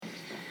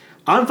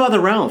I'm Father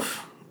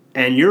Ralph,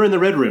 and you're in the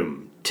Red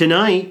Room.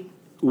 Tonight,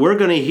 we're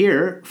going to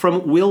hear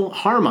from Will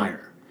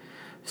Harmeyer,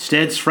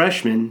 Stead's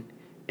freshman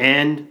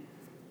and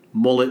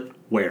mullet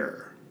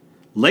wearer.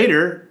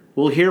 Later,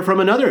 we'll hear from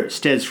another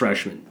Stead's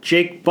freshman,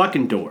 Jake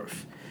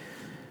Buckendorf,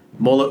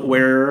 mullet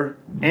wearer,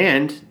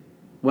 and,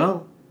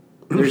 well,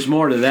 there's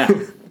more to that.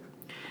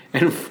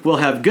 And we'll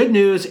have good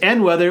news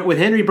and weather with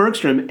Henry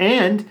Bergstrom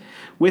and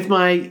with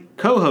my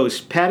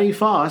co-host, Patty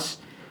Foss.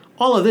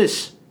 All of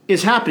this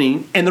is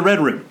happening in the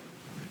Red Room.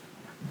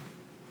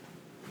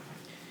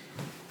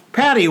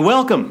 Patty,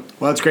 welcome.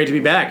 Well, it's great to be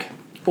back.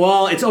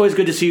 Well, it's always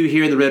good to see you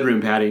here in the Red Room,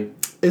 Patty.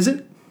 Is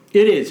it?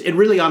 It is. It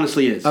really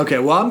honestly is. Okay,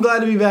 well, I'm glad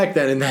to be back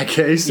then in that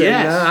case.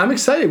 Yes. And, I'm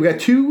excited. We got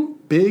two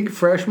big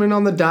freshmen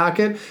on the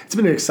docket. It's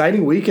been an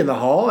exciting week in the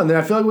hall, and then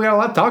I feel like we got a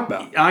lot to talk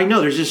about. I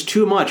know. There's just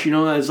too much. You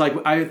know, it's like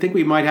I think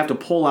we might have to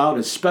pull out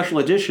a special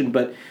edition,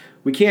 but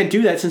we can't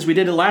do that since we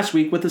did it last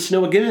week with the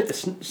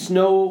Snow-Mageddon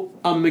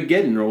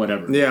or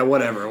whatever. Yeah,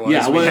 whatever it was.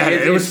 Yeah, well,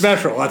 it was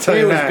special, I'll tell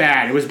you that. It was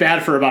bad. It was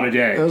bad for about a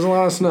day. There was a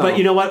lot of snow. But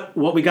you know what?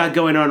 What we got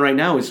going on right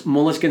now is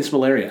mullets against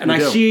malaria. And I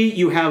see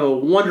you have a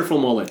wonderful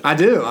mullet. I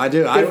do.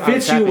 It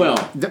fits you well.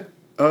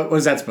 What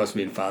is that supposed to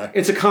mean, Father?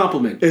 It's a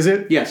compliment. Is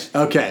it? Yes.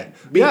 Okay.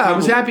 I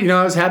was happy.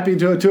 I was happy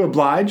to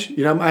oblige.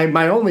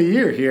 My only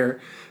year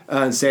here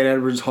in St.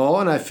 Edward's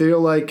Hall, and I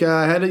feel like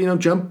I had to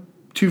jump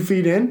 2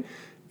 feet in,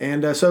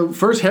 and so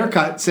first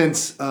haircut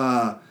since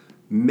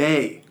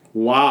May.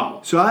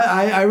 Wow. So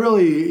I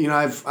really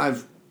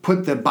I've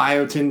put the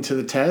biotin to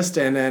the test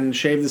and then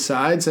shaved the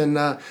sides, and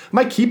I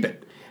might keep it.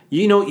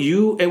 You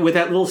with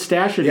that little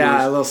stash of yours.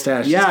 Yeah, a little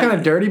stash. Yeah, it's kind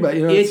of dirty, but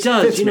it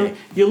does. Fits me.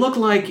 You look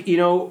like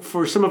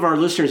for some of our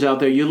listeners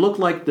out there, you look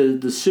like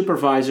the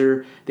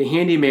supervisor, the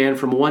handyman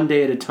from One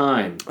Day at a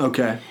Time.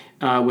 Okay.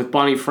 With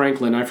Bonnie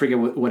Franklin, I forget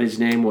what his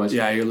name was.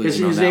 Yeah, you're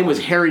losing his name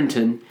was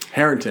Harrington.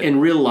 In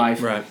real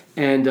life, right?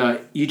 And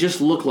you just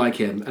look like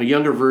him, a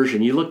younger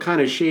version. You look kind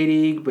of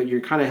shady, but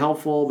you're kind of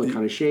helpful, but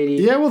kind of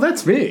shady. Yeah, well,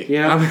 that's me.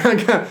 Yeah.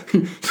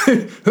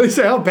 They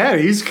say, "Oh, bad.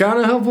 He's kind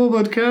of helpful,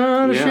 but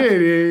kind of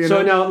shady."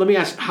 So now, let me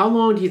ask: how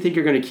long do you think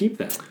you're going to keep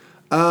that?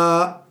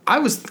 I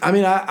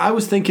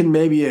was thinking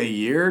maybe a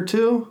year or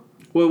two.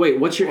 Well, wait.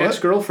 What's your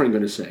ex-girlfriend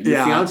going to say?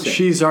 Your fiance?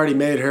 She's already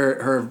made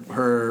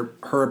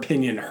her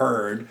opinion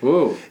heard.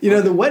 Whoa.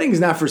 The wedding's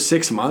not for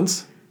 6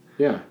 months.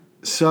 Yeah.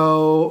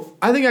 So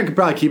I think I could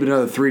probably keep it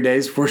another 3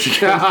 days before she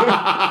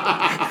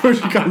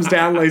comes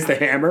down and lays the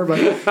hammer. But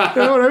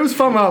it was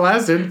fun while it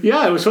lasted.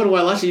 Yeah, it was fun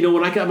while it lasted.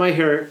 When I got my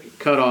hair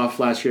cut off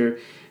last year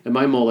and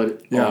my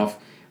mullet off,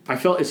 I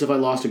felt as if I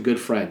lost a good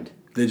friend.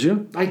 Did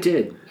you? I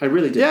did. I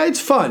really did. Yeah, it's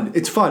fun.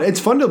 It's fun.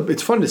 It's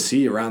fun to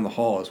see around the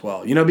hall as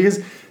well. Because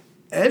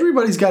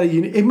everybody's got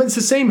it's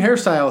the same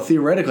hairstyle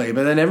theoretically,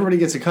 but then everybody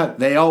gets a cut.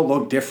 They all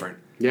look different.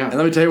 Yeah. And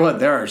let me tell you what,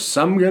 there are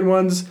some good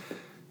ones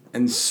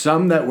and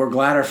some that we're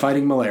glad are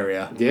fighting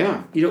malaria.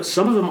 Yeah.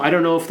 Some of them, I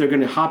don't know if they're going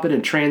to hop in a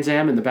Trans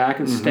Am in the back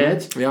of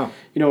Stead's. Yeah.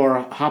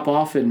 Or hop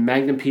off in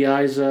Magnum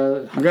PI's. We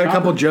got a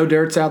couple Joe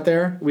Dirts out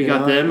there. We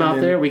got them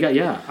out there. We got,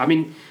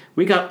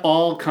 we got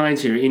all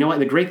kinds here.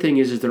 And the great thing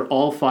is they're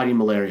all fighting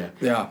malaria.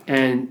 Yeah.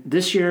 And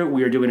this year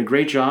we are doing a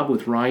great job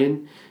with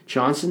Ryan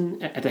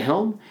Johnson at the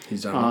helm.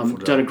 He's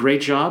done a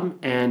great job.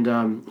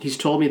 And he's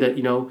told me that,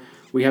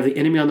 we have the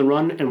enemy on the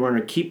run and we're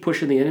going to keep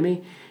pushing the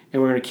enemy.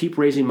 And we're going to keep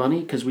raising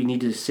money because we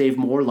need to save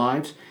more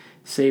lives,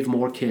 save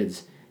more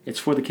kids. It's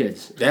for the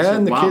kids. Yeah,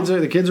 and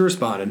the kids are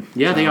responding.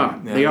 Yeah, they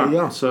are. Yeah, they are.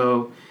 Yeah.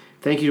 So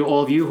thank you to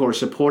all of you who are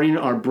supporting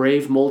our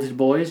brave mulleted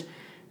boys.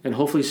 And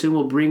hopefully soon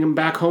we'll bring them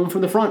back home from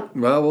the front.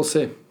 Well, we'll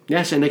see.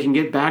 Yes, and they can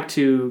get back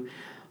to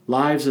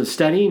lives of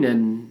studying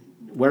and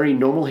wearing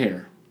normal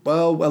hair.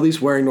 Well, at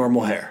least wearing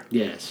normal hair.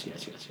 Yes.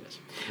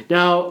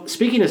 Now,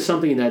 speaking of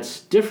something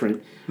that's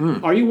different,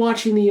 are you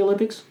watching the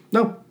Olympics?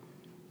 No.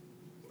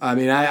 I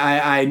mean,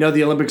 I know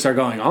the Olympics are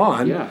going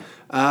on. Yeah.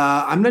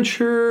 I'm not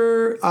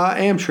sure. I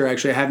am sure,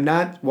 actually. I have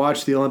not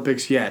watched the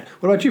Olympics yet.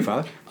 What about you,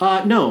 Father?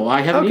 No,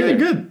 I haven't either. Okay,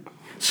 good.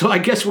 So I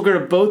guess we're going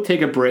to both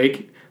take a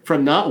break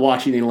from not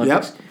watching the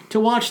Olympics to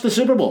watch the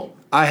Super Bowl.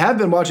 I have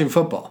been watching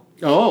football.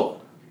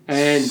 Oh.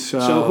 And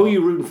so who are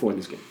you rooting for in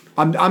this game?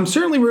 I'm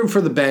certainly rooting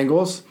for the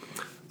Bengals.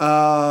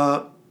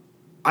 I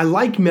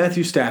like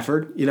Matthew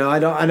Stafford.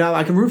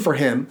 I can root for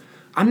him.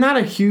 I'm not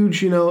a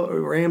huge,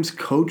 Rams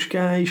coach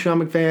guy. Sean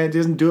McVay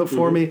doesn't do it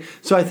for me.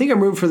 So I think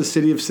I'm rooting for the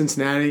city of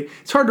Cincinnati.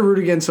 It's hard to root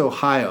against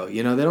Ohio.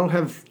 They don't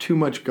have too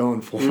much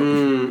going for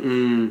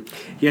them.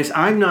 Yes,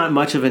 I'm not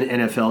much of an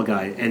NFL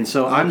guy, and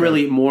so I'm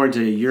really more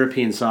into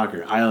European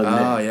soccer. I'll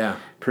admit. Oh, yeah.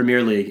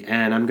 Premier League,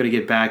 and I'm going to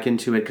get back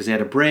into it because they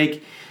had a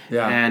break.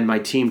 Yeah. And my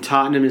team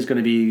Tottenham is going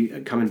to be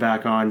coming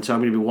back on, so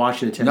I'm going to be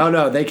watching the.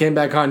 No, they came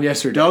back on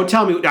yesterday. Don't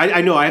tell me. I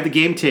know I have the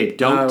game tape.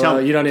 Don't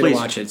tell me. You don't need please, to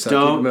watch it.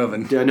 So keep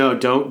moving. No,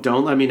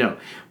 don't let me know.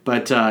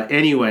 But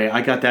anyway, I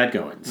got that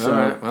going. So, all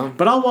right, well.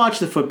 But I'll watch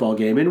the football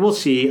game, and we'll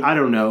see. I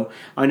don't know.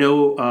 I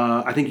know.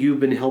 I think you've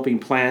been helping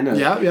plan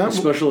a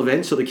special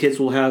event, so the kids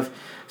will have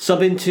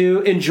something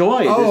to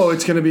enjoy. Oh,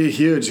 it's going to be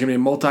huge. It's going to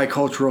be a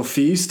multicultural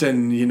feast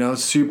and,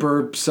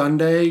 Super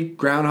Sunday,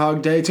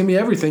 Groundhog Day. It's going to be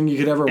everything you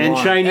could ever And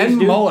want. Chinese and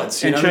New-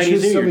 mullets. and Chinese New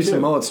There'll Year, be some too.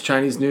 mullets.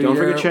 Chinese New Don't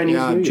Year. forget Chinese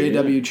New Year,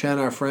 J.W. yeah. Chen,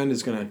 our friend,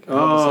 is going to help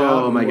us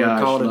out. Oh, and my we'll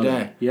gosh. call it a love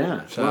day. it.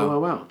 Yeah. So,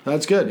 Wow.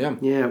 That's good, yeah.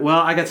 Yeah. Well,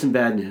 I got some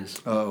bad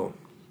news. Oh,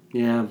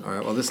 Yeah. all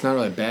right. Well, this is not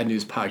really a bad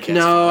news podcast.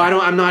 No, I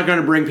don't. I'm not going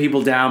to bring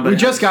people down. But We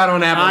just got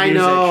on Apple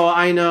Music.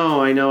 I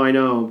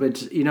know.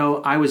 But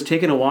I was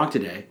taking a walk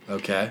today,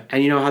 Okay.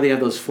 and you know how they have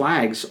those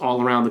flags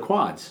all around the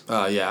quads.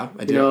 Yeah,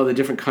 I do. You know the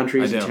different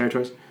countries I and do.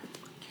 territories.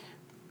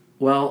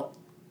 Well,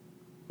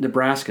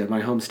 Nebraska,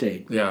 my home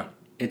state, Yeah.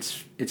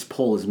 its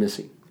pole is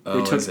missing.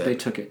 Oh, is it? They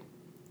took it.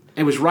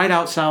 It was right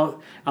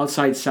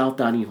outside South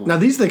Dining Hall. Now,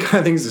 these are the kind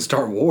of things that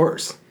start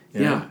wars.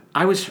 you know? Yeah,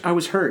 I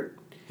was hurt.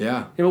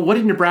 Yeah. You know, what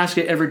did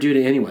Nebraska ever do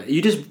to anyone?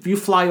 You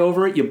fly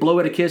over it, you blow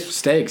it a kiss.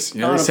 Steaks.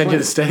 Oh, They send you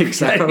the plane.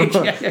 steaks. I don't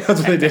know. That's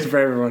what they did for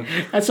everyone.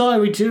 That's all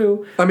we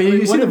do. I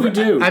mean, what did we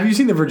do? Have you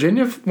seen the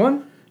Virginia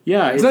one?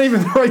 Yeah, It's not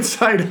even the right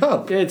side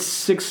up. It's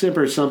 6 Simp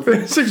or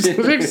something. Six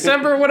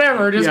December,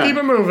 whatever. Just Yeah. keep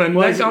it moving.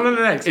 Well, Next on to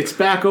the next. It's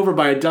back over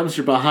by a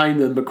dumpster behind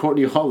the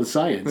McCourtney Hall of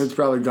Science. It's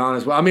probably gone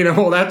as well. I mean,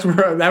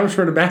 that was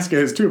where Nebraska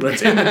is too, but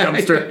it's in the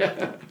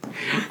dumpster.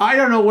 I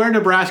don't know where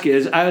Nebraska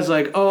is. I was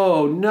like,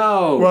 oh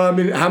no. Well, I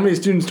mean, how many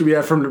students do we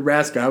have from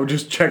Nebraska? I would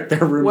just check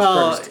their rooms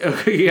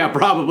first. Yeah,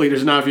 probably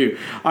there's not a few.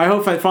 I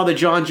hope that Father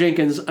John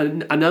Jenkins,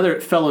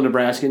 another fellow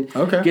Nebraskan,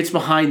 Okay. gets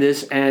behind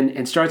this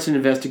and starts an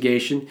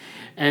investigation,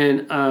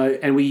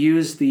 and we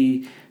use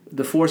the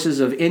forces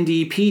of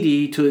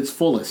NDPD to its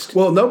fullest.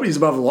 Well, nobody's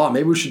above the law.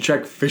 Maybe we should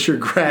check Fisher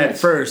Grad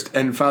Yes. first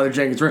and Father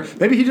Jenkins' room.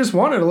 Maybe he just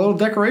wanted a little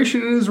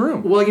decoration in his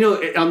room. Well,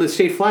 on the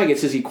state flag it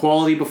says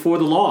equality before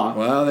the law.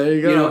 Well, there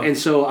you go. And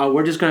so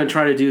we're just going to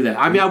try to do that.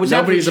 I mean, I was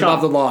Nobody's absolutely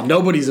above the law.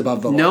 Nobody's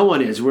above the law. No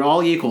one is. We're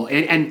all equal.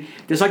 And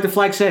just like the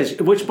flag says,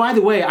 which, by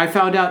the way, I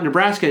found out in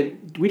Nebraska,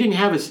 we didn't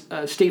have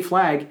a state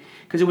flag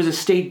because it was a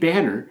state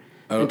banner.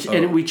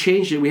 And we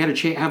changed it. We had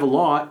to have a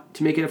law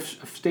to make it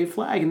a state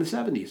flag in the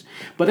 70s.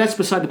 But that's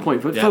beside the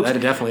point. But Yeah, folks,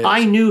 that definitely is.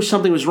 I knew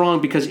something was wrong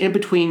because in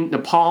between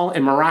Nepal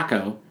and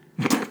Morocco,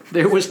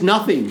 there was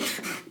nothing.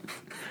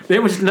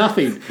 There was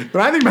nothing.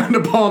 But I think about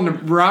Nepal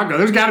and Morocco,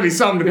 there's got to be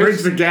something to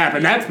bridge the gap,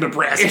 and that's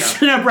Nebraska. It's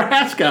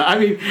Nebraska. I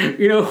mean,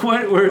 you know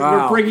what?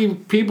 We're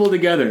bringing people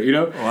together, you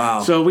know?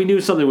 Wow. So we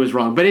knew something was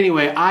wrong. But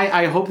anyway,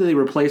 I hope that they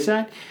replace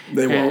that.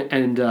 They won't.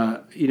 And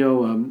you know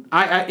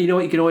what?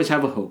 You can always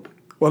have a hope.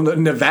 Well,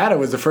 Nevada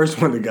was the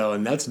first one to go,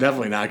 and that's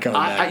definitely not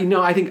coming back.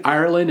 I think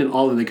Ireland and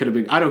all of them, they could have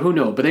been. I don't know who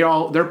knows, but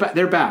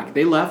they're back.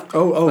 They left.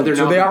 but they're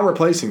so now they back. are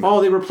replacing them.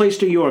 Oh, they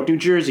replaced New York, New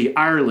Jersey,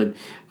 Ireland,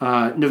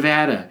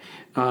 Nevada,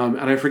 and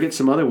I forget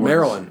some other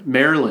ones.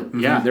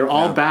 Maryland. Yeah, they're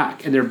all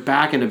back, and they're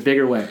back in a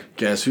bigger way.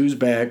 Guess who's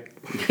back?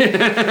 Okay.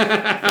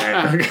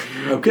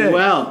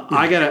 Well,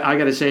 I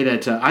gotta say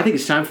that I think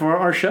it's time for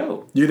our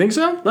show. You think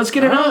so? Let's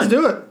get it on. Let's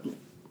do it.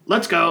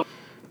 Let's go.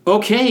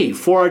 Okay,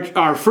 for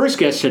our first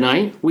guest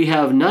tonight, we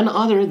have none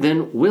other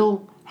than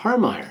Will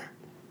Harmeyer.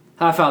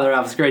 Hi, Father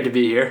Ralph. It's great to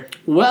be here.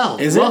 Well,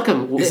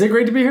 welcome. Is it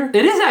great to be here?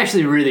 It is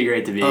actually really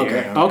great to be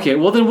here. Okay,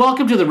 well then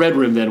welcome to the Red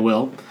Room then,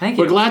 Will. Thank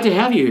you. We're glad to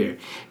have you here.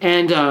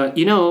 And,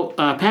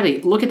 Patty,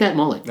 look at that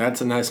mullet.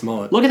 That's a nice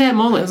mullet. Look at that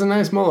mullet. That's a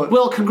nice mullet.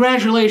 Will,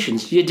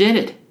 congratulations. You did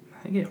it.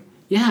 Thank you.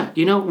 Yeah,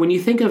 when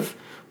you think of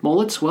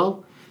mullets,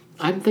 well,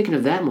 I'm thinking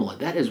of that mullet.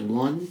 That is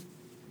one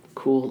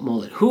cool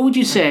mullet. Who would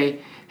you say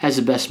has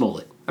the best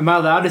mullet? Am I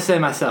allowed to say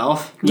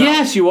myself?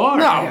 Yes, you are.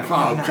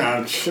 Oh,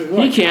 God.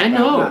 You can,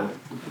 no.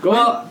 Go ahead.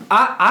 Well,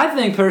 I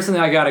think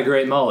personally I got a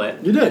great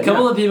mullet. You did, A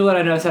couple of people that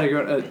I know had a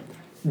great...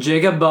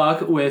 Jacob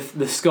Buck with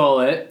the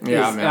skullet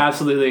Yeah, is man.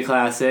 absolutely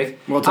classic.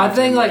 We'll talk I to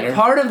think him like later.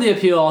 part of the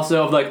appeal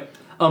also of like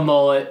a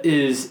mullet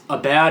is a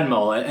bad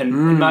mullet, and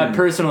in my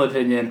personal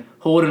opinion,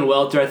 Holden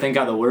Welter I think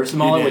got the worst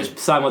mullet, did. which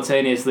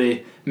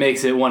simultaneously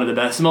makes it one of the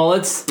best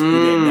mullets. He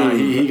did. No,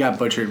 he got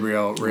butchered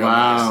real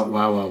nice.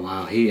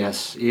 Wow.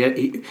 Yes.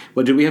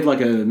 Well, did we have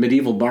like a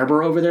medieval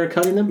barber over there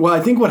cutting them? Well,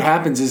 I think what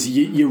happens is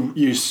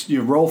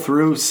you roll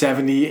through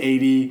 70,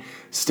 80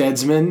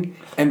 Steadsmen,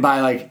 and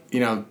by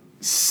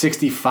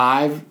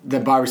 65,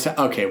 the barber said,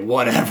 okay,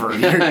 whatever.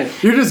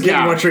 You're just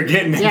getting what you're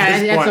getting at Yeah,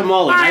 this that's point. a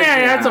mullet.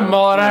 That's a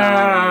mullet.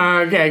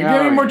 Okay, give me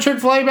right. more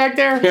Chick-fil-A back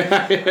there?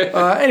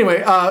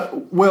 Anyway,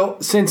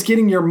 Will, since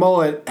getting your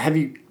mullet, have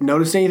you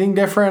noticed anything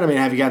different? I mean,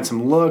 have you got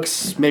some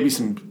looks, maybe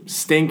some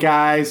stink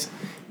eyes,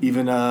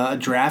 even a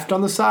draft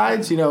on the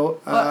sides? I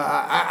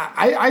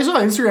saw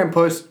an Instagram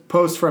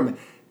post from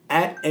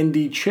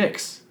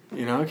 @NDChicks.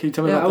 Can you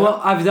tell me about that?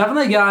 Well, I've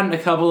definitely gotten a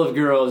couple of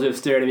girls who have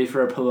stared at me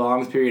for a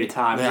prolonged period of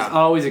time. Yeah. It's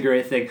always a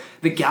great thing.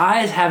 The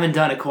guys haven't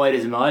done it quite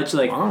as much.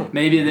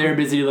 Maybe they're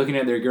busy looking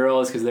at their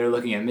girls because they're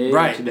looking at me.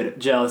 Right. Which is a bit of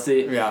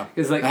jealousy. Yeah.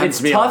 Because That happens it's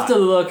to me a tough lot. to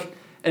look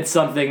at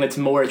something that's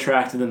more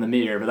attractive than the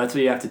mirror, but that's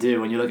what you have to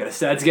do when you look at a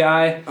Seds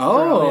guy.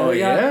 Oh, or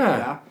the other guy.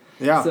 yeah.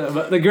 Yeah. So,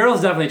 but the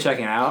girl's definitely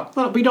checking it out.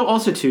 Well, but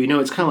also too,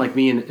 it's kind of like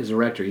me as a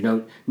rector.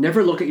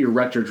 Never look at your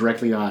rector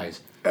directly in the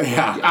eyes.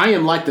 Yeah. I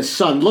am like the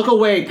sun. Look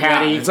away,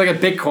 Patty. It's like a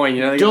Bitcoin,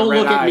 you know. They Don't get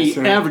the look red at me eyes,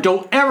 so- ever.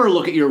 Don't ever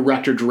look at your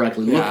rector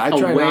directly. Look I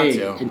try away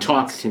not to. and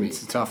talk to me.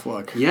 It's a tough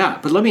look. Yeah,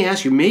 but let me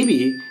ask you.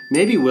 Maybe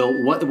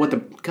Will. What the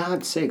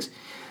God's sakes?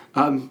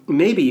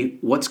 Maybe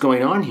what's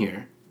going on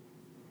here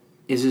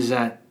is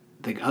that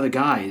the other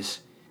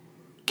guys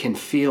can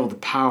feel the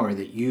power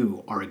that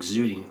you are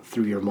exuding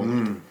through your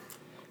mullet.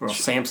 Well,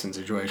 Samson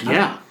situation.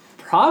 Yeah.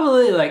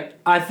 Probably,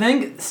 I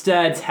think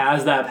Steads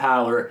has that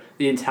power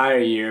the entire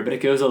year, but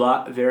it goes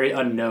very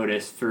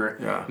unnoticed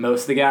for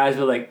most of the guys.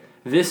 But,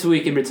 this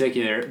week in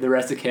particular, the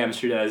rest of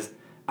chemistry does.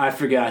 I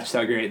forgot just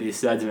how great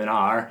these Steadsmen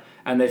are,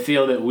 and they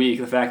feel a bit weak.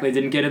 The fact they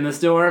didn't get in the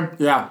storm.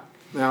 Yeah.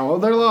 Yeah, well,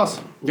 they're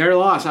lost. They're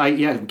lost.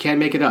 Can't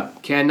make it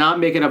up. Cannot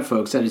make it up,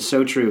 folks. That is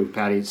so true,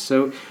 Patty.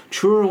 So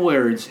truer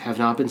words have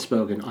not been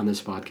spoken on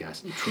this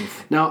podcast.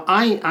 Truth. Now,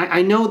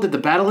 I know that the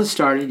battle has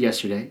started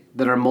yesterday,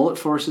 that our mullet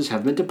forces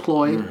have been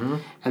deployed,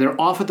 and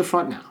they're off at the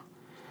front now.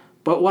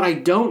 But what I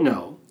don't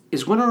know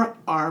is when are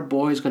our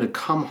boys going to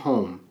come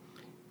home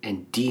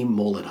and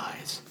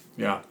demulletize?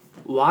 Yeah.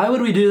 Why would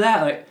we do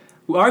that?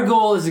 Our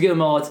goal is to get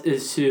mullets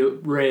is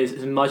to raise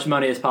as much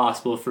money as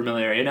possible for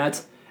malaria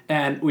nets.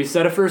 And we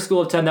set a first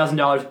goal of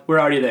 $10,000. We're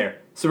already there.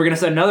 So we're going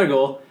to set another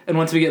goal. And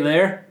once we get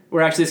there,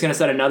 we're actually just going to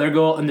set another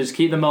goal and just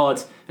keep the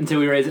mullets until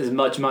we raise as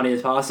much money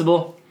as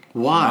possible.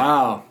 Why?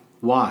 Wow.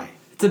 Why?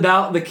 It's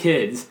about the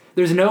kids.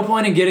 There's no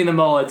point in getting the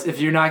mullets if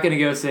you're not going to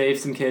go save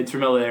some kids from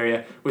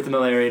malaria with the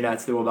malaria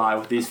nets that we'll buy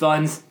with these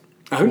funds.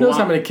 Who knows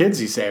how many kids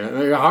he's saving?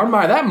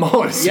 Harmeyer, that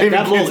mullet is saving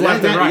that kids mullet,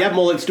 left and right. that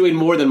mullet's doing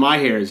more than my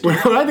hair is doing.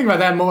 When I think about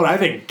that mullet, I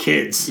think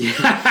kids. Wait,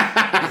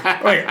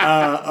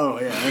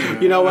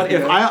 yeah. You know what?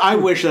 If I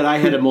wish that I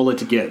had a mullet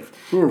to give.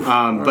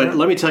 But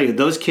let me tell you,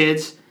 those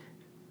kids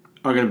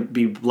are going to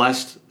be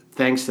blessed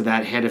thanks to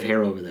that head of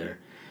hair over there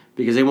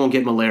because they won't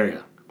get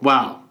malaria.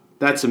 Wow,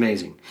 that's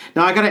amazing.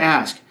 Now, I got to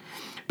ask,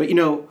 but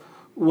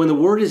when the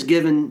word is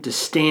given to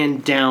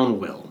stand down,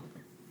 Will,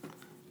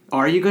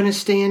 are you going to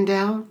stand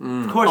down?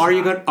 Of course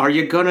not. Are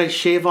you going to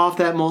shave off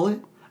that mullet?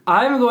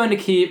 I'm going to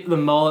keep the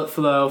mullet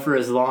flow for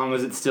as long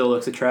as it still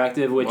looks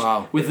attractive, which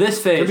with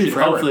this fade should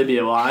hopefully be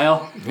a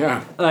while.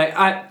 Yeah.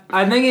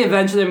 I'm thinking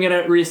eventually I'm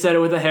going to reset it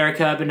with a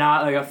haircut, but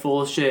not a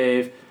full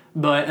shave.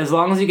 But as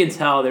long as you can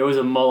tell there was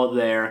a mullet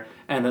there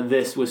and that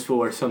this was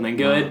for something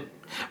good. Wow.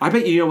 I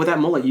bet with that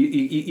mullet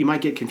you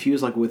might get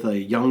confused with a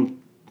young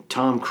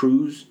Tom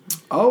Cruise.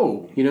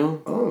 Oh. You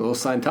know? Oh, a little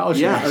Scientology.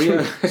 Yeah. I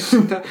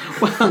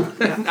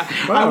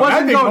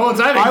wasn't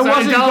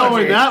Scientology.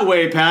 going that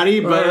way,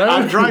 Patty, but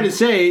I'm trying to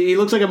say he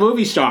looks like a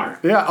movie star.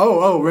 Yeah.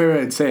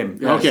 Right. Same.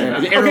 Yeah, Okay.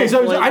 Same. Okay,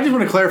 so I just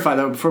want to clarify,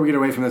 though, before we get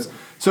away from this.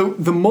 So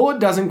the mullet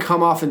doesn't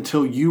come off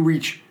until you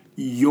reach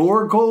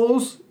your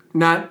goals?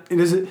 Not...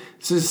 So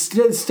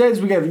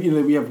instead,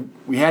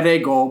 we had a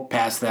goal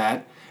past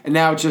that, and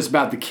now it's just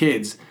about the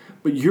kids.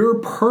 But your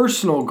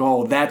personal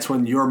goal, that's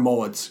when your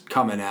mullet's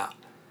coming out.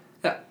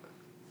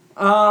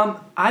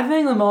 I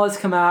think the mullets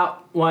come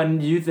out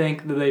when you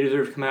think that they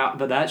deserve to come out,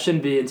 but that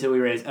shouldn't be until we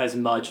raise as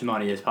much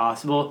money as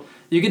possible.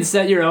 You can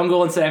set your own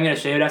goal and say, I'm going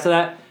to shave it after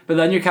that, but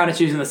then you're kind of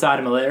choosing the side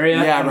of malaria,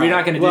 and we're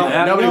not going to do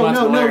that. Nobody wants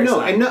malaria.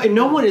 No. And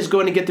no one is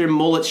going to get their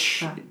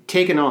mullets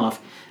taken off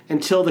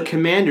until the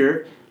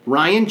commander,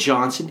 Ryan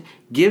Johnson,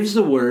 gives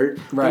the word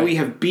that we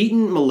have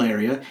beaten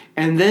malaria,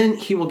 and then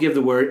he will give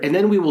the word, and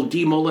then we will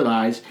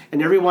demulletize,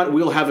 and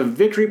we'll have a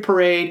victory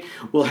parade,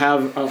 we'll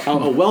have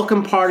a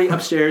welcome party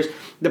upstairs.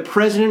 The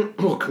president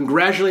will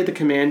congratulate the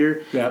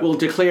commander, will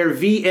declare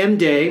VM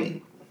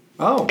Day,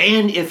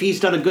 and if he's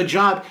done a good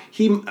job,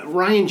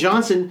 Ryan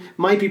Johnson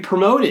might be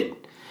promoted.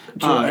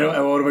 What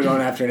are we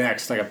going after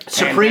next? Like a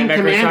Supreme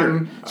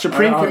Commander.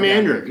 Supreme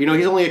Commander. Okay.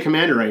 He's only a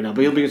commander right now,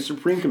 but he'll be a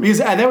Supreme Commander. Because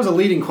that was a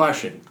leading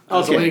question.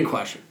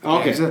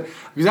 Okay.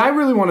 Because I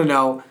really want to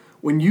know,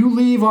 when you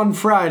leave on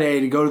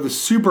Friday to go to the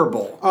Super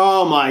Bowl.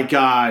 Oh my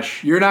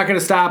gosh. You're not going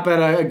to stop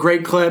at a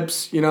Great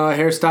Clips, a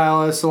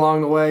hairstylist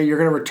along the way. You're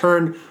going to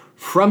return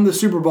from the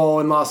Super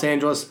Bowl in Los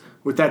Angeles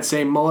with that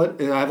same mullet.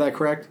 Did I have that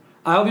correct?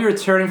 I'll be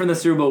returning from the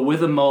Super Bowl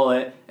with a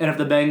mullet, and if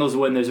the Bengals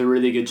win, there's a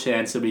really good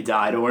chance it'll be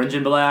dyed orange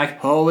and black.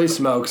 Holy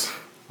smokes.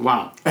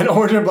 Wow. An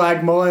orange and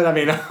black mullet? I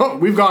mean,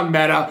 we've gone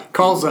meta.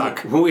 Call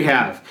Zuck. We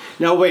have.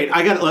 Now, wait.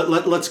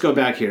 Let's go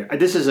back here.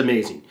 This is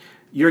amazing.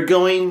 You're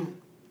going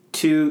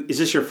to... Is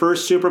this your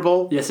first Super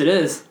Bowl? Yes, it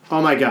is.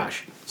 Oh, my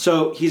gosh.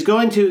 So, he's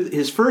going to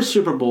his first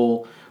Super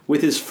Bowl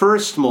with his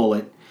first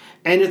mullet,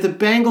 and if the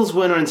Bengals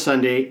win on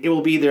Sunday, it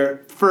will be their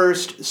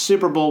first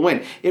Super Bowl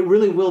win. It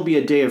really will be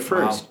a day of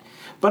first. Wow.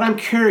 But I'm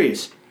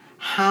curious,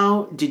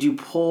 how did you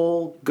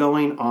pull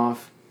going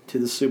off to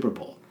the Super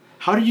Bowl?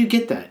 How did you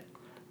get that?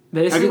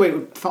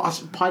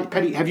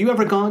 Petty, have you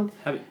ever gone?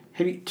 Have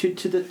you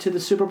to the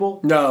Super Bowl?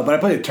 No, but I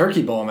played a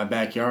turkey bowl in my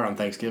backyard on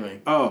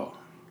Thanksgiving. Oh,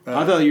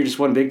 I thought you were just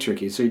one big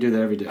turkey, so you do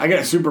that every day. I got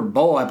a Super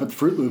Bowl. I put the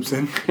Fruit Loops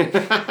in.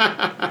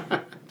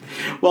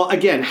 Well,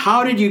 again,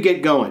 how did you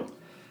get going?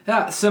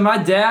 Yeah, so my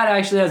dad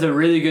actually has a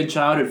really good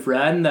childhood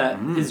friend that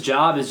his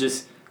job is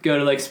just go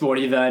to like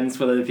sporting events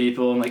with other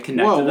people and like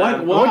connect Whoa, with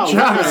them. What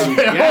Josh?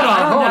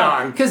 Hold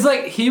on. Because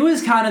like he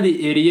was kind of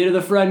the idiot of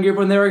the friend group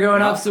when they were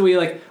growing up, so we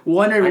like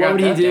wondered what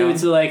would he do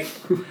to like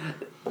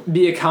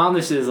be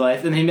accomplished in his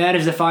life, and he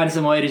managed to find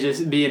some way to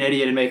just be an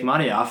idiot and make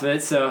money off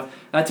it. So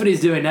that's what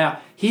he's doing now.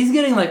 He's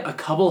getting like a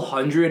couple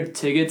hundred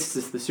tickets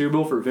to the Super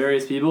Bowl for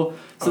various people,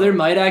 so there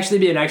might actually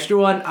be an extra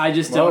one. I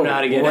just don't know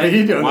how to get What it. are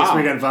you doing this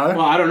weekend, Father?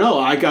 Well, I don't know.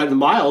 I got the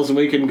miles and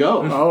we can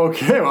go.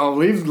 Okay, well,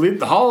 leave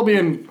the Hall will be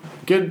in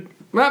good.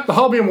 Well, the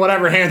Hall will be in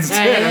whatever hands it's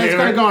in. It's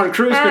gonna go on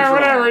cruise control.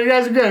 Whatever, you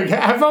guys are good.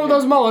 Have fun with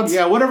those mullets.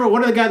 Yeah, whatever.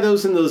 What do they got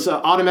those in those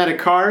automatic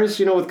cars?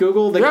 You know, with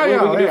Google, we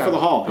can do it for the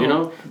Hall. You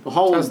know, the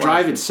Hall will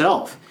drive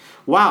itself.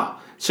 Wow.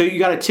 So you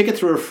got a ticket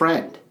through a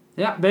friend.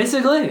 Yeah,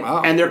 basically.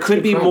 Wow. And there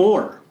could be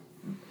more.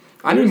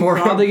 I need more.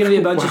 Probably gonna be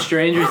a bunch of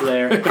strangers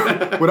there.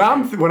 What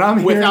I'm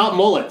hearing, Without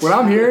mullets. What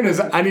I'm hearing is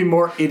I need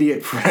more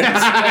idiot friends.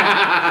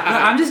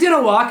 I'm just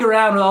gonna walk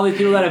around with all these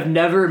people that I've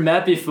never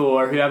met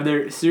before who have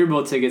their Super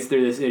Bowl tickets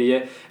through this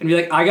idiot and be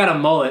like, I got a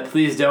mullet,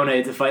 please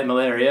donate to fight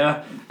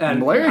malaria. And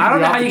Malaria I don't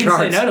can know be how off you the can say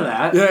charts. no to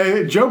that.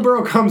 Yeah, Joe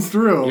Burrow comes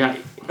through, Yeah.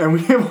 and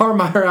we have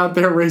Harmeyer out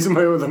there raising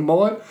money with a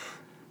mullet.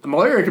 The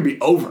malaria could be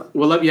over.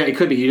 Well, yeah, it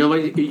could be. You know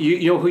what?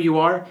 You know who you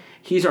are?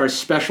 He's our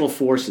special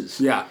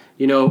forces. Yeah.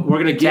 You know, we're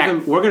gonna give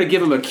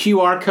him a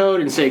QR code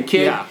and say,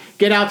 kid,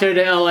 get out there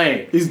to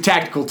L.A. He's a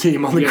tactical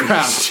team on the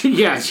ground.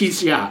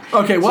 Yeah.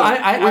 Okay, well,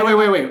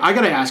 Wait. I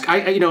gotta ask.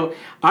 I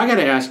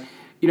gotta ask.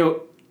 You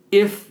know,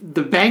 if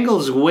the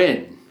Bengals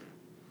win,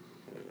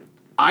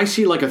 I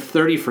see like a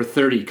 30 for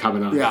 30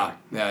 coming up.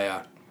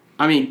 Yeah.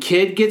 I mean,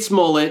 kid gets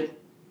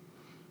mullet,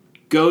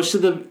 goes to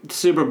the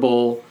Super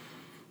Bowl.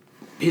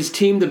 His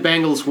team, the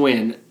Bengals,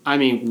 win. I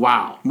mean,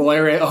 wow.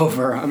 Malaria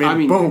over. I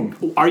mean,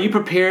 boom. Are you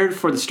prepared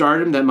for the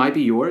stardom that might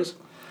be yours?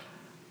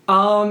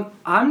 I'm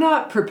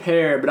not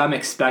prepared, but I'm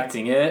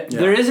expecting it. Yeah.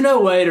 There is no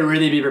way to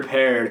really be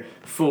prepared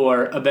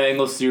for a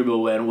Bengals Super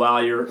Bowl win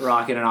while you're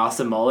rocking an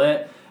awesome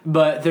mullet.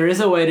 But there is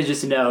a way to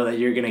just know that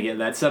you're gonna get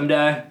that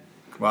someday.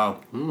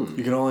 Wow.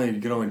 You can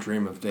only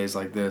dream of days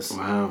like this.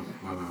 Wow.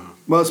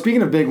 Well,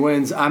 speaking of big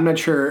wins, I'm not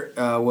sure,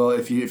 Will,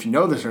 if you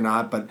know this or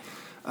not, but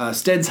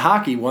Stead's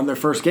Hockey won their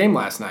first game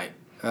last night.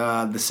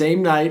 The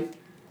same night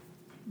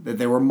that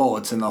there were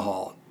mullets in the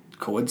Hall.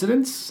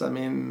 Coincidence? I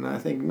mean, I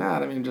think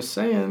not. I mean, just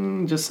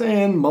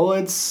saying,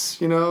 mullets,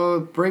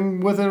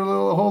 bring with it a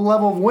whole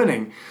level of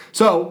winning.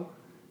 So,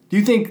 do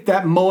you think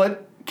that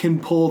mullet can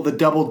pull the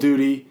double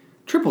duty,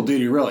 triple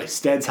duty really,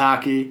 Stead's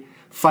Hockey,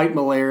 fight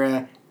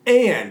malaria,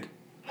 and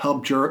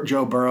help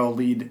Joe Burrow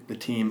lead the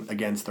team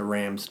against the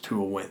Rams to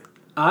a win?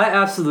 I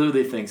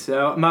absolutely think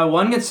so. My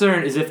one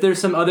concern is if there's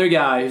some other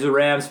guy who's a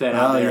Rams fan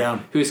out there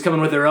who's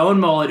coming with their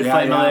own mullet to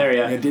fight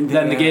malaria,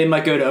 then the game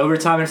might go to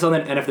overtime or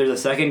something, and if there's a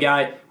second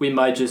guy, we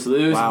might just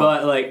lose. Wow.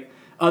 But,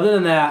 other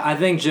than that, I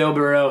think Joe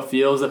Burrow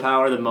feels the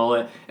power of the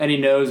mullet, and he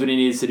knows what he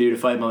needs to do to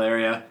fight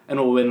malaria, and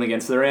will win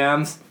against the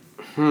Rams.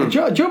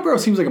 Joe Burrow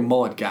seems like a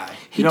mullet guy.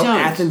 He does.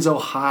 Athens,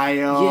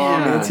 Ohio. Yeah.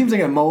 I mean, it seems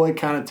like a mullet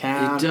kind of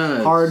town. It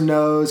does. Hard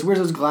nose. Wears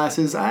those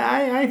glasses.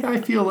 I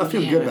feel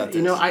good about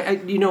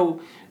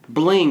this.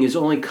 Bling is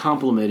only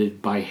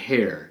complemented by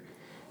hair,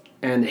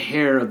 and the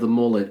hair of the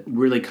mullet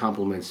really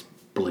complements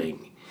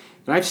bling.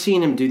 And I've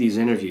seen him do these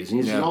interviews,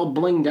 and he's all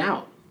blinged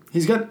out.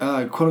 He's got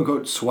quote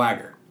unquote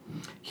swagger.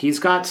 He's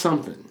got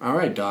something. All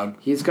right, dog.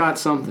 He's got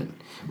something.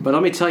 But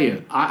let me tell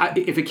you,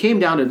 if it came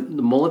down to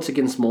the mullets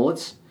against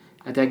mullets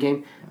at that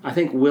game, I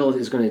think Will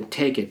is going to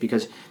take it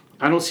because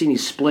I don't see any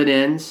split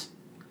ends.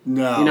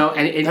 No,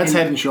 that's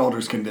head and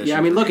shoulders condition. Yeah,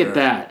 I mean, look sure. at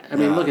that. I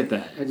mean, look at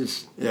that.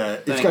 It's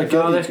got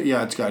good.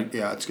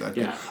 It's good.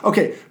 Yeah.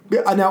 Okay,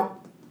 now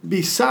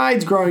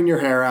besides growing your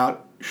hair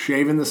out,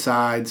 shaving the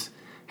sides,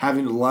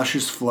 having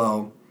luscious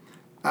flow,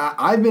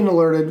 I've been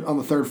alerted on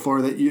the third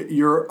floor that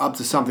you're up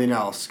to something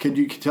else. Could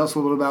you tell us a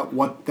little bit about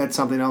what that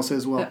something else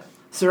is, Will? Yeah.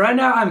 So right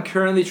now I'm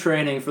currently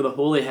training for the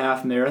Holy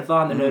Half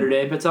Marathon that Notre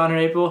Dame puts on in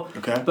April.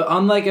 Okay. But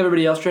unlike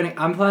everybody else training,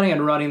 I'm planning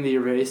on running the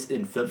race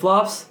in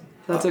flip-flops.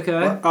 That's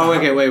okay. Oh,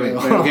 okay, wait.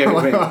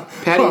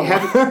 Patty,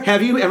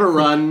 have you ever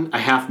run a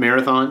half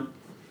marathon?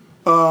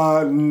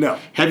 No.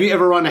 Have you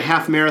ever run a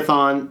half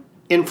marathon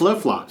in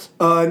flip-flops?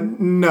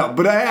 No,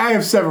 but I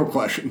have several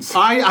questions.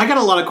 I got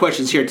a lot of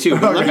questions here, too,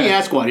 but let me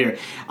ask one here.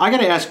 I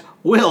got to ask,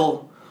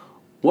 Will,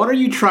 what are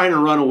you trying to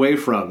run away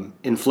from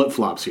in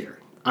flip-flops here?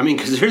 I mean,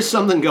 because there's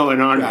something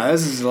going on. Yeah,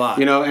 this is a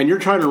lot. And you're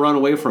trying to run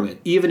away from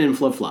it, even in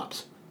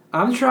flip-flops.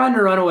 I'm trying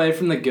to run away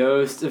from the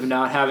ghost of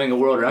not having a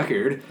world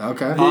record.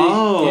 Okay.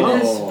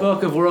 Guinness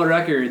Book of World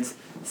Records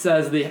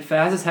says the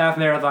fastest half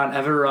marathon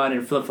ever run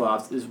in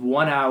flip-flops is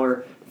 1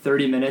 hour,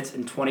 30 minutes,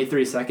 and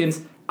 23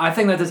 seconds. I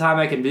think that's the time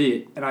I can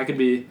beat, and I could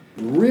be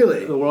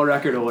really the world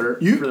record holder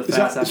for the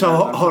fastest half so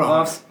marathon. Hold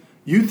on. Flip-flops.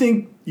 You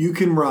think you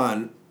can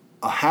run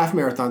a half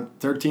marathon,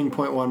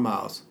 13.1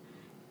 miles,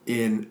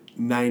 in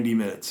 90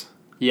 minutes?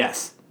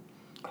 Yes.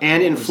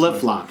 And in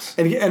flip-flops.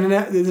 And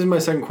this is my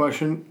second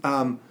question.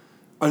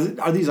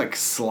 Are these like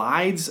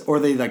slides or are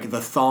they like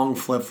the thong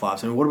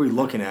flip-flops? I mean, what are we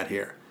looking at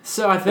here?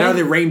 So I think Now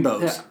they're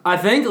rainbows. Yeah, I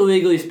think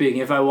legally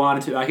speaking, if I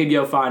wanted to, I could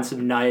go find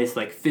some nice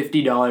like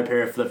 $50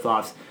 pair of flip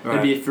flops.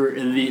 That'd be for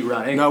elite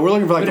running. No, we're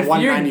looking for like But the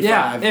if you're-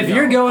 195. Yeah, if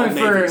you're going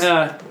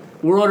for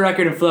world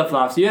record in flip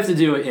flops, you have to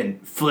do it in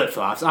flip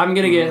flops. I'm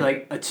gonna get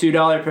like a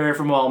 $2 pair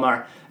from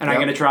Walmart, and I'm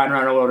gonna try and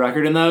run a world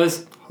record in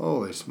those.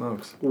 Holy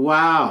smokes!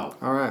 Wow.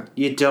 All right.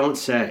 You don't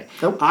say.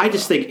 Nope. I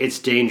just think it's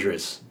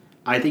dangerous.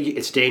 I think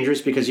it's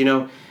dangerous because,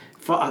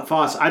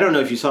 Foss, I don't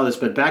know if you saw this,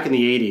 but back in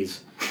the 80s,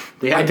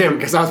 they had I did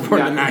because I was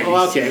born in the 90s.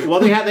 Oh, okay. Well,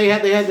 they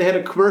had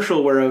a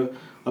commercial where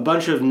a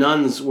bunch of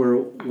nuns were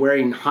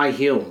wearing high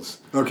heels.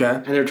 Okay.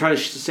 And they're trying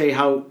to say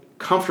how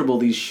comfortable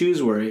these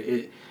shoes were.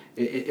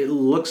 It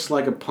looks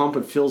like a pump.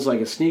 It feels like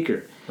a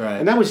sneaker. Right.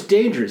 And that was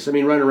dangerous. I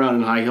mean, running around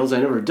in high heels,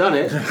 I've never done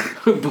it,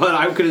 but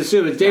I could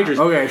assume it's dangerous.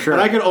 Yeah, okay, sure.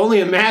 And I could only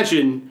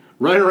imagine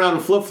running around in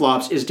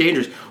flip-flops is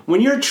dangerous.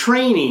 When you're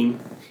training,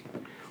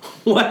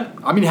 what?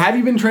 I mean, have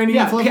you been training in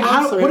Yeah,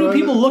 flip-flops? what do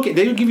people look at?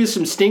 They give you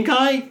some stink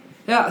eye?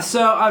 Yeah,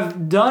 so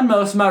I've done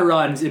most of my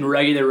runs in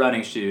regular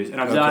running shoes,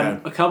 and I've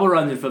done a couple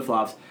runs in flip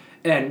flops.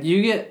 And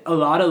you get a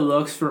lot of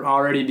looks from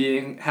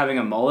already having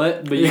a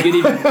mullet, but you get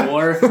even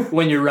more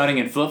when you're running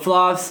in flip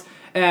flops.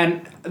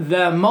 And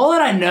the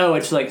mullet, I know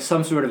it's like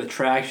some sort of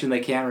attraction they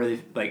can't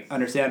really like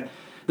understand.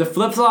 The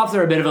flip flops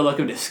are a bit of a look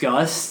of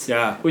disgust,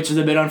 which is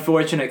a bit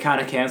unfortunate. It kind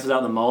of cancels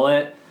out the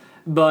mullet,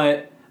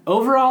 but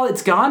overall,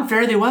 it's gone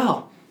fairly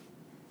well.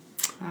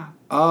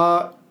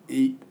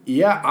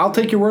 Yeah, I'll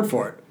take your word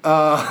for it.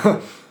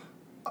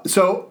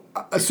 So,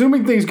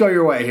 assuming things go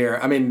your way here,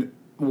 I mean,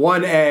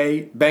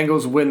 1A,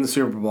 Bengals win the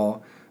Super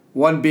Bowl.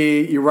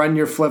 1B, you run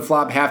your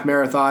flip-flop half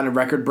marathon in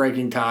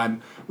record-breaking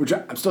time, which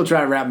I'm still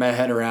trying to wrap my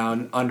head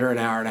around, under an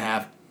hour and a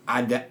half.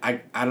 I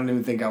don't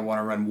even think I want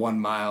to run 1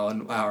 mile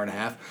in an hour and a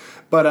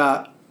half.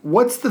 But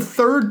what's the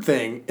third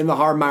thing in the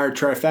Harmeyer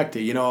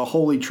trifecta? A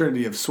holy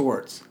trinity of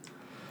sorts.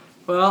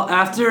 Well,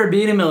 after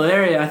beating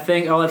malaria, I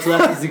think all that's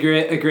left is a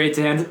great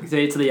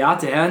day to the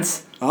yacht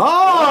dance.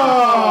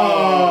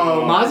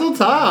 Oh, Mazel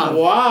Tov!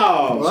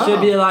 Wow.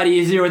 Should be a lot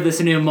easier with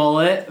this new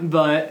mullet,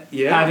 but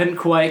haven't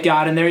quite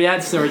gotten there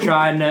yet, so we're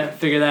trying to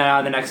figure that out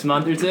in the next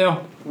month or two.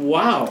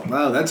 Wow.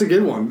 Wow, that's a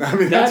good one. I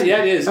mean, That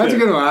is that's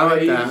good. a good one. I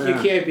like that. You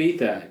can't beat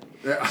that.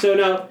 Yeah. So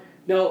now,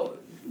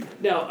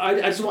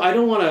 I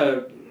don't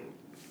want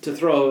to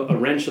throw a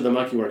wrench in the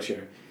monkey works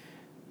here.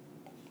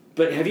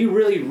 But have you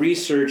really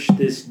researched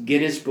this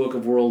Guinness Book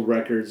of World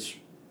Records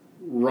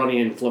running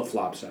in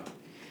flip-flops out?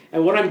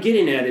 And what I'm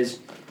getting at is,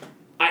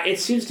 it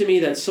seems to me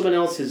that someone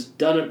else has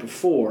done it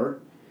before,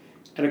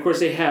 and of course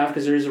they have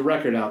because there is a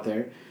record out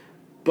there.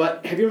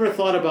 But have you ever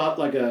thought about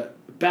like a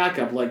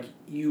backup, like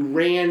you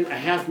ran a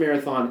half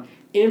marathon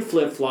in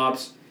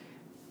flip-flops,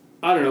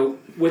 I don't know,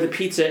 with a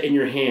pizza in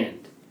your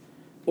hand,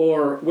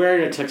 or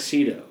wearing a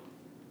tuxedo?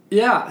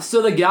 Yeah,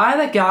 so the guy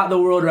that got the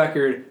world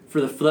record for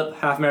the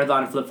half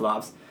marathon in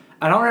flip-flops,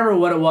 I don't remember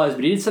what it was,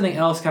 but he did something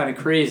else kind of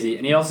crazy,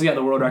 and he also got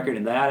the world record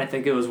in that. I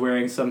think it was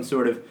wearing some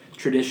sort of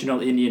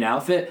traditional Indian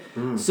outfit.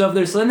 So if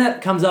there's something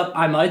that comes up,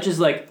 I might just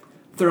like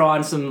throw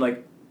on some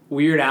like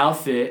weird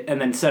outfit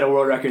and then set a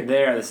world record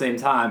there at the same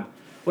time.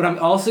 What I'm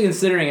also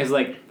considering is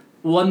like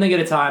one thing at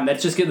a time.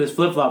 Let's just get this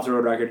flip-flops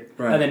world record,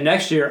 and then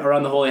next year I'll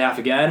run the holy half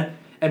again,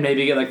 and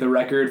maybe get like the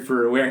record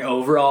for wearing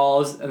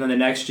overalls, and then the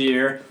next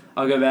year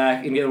I'll go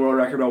back and get the world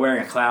record by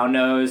wearing a clown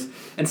nose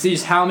and see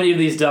just how many of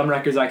these dumb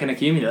records I can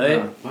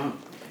accumulate. Wow.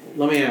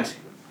 Let me ask,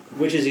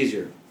 which is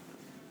easier,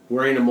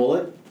 wearing a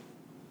mullet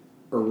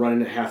or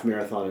running a half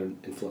marathon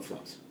in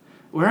flip-flops?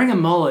 Wearing a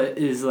mullet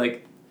is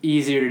like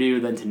easier to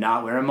do than to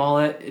not wear a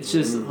mullet. It's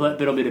just a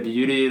little bit of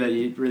beauty that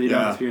you really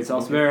don't experience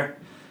elsewhere.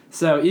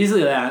 So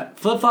easily that.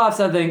 Flip-flops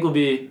I think will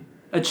be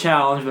a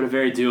challenge, but a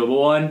very doable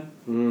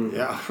one.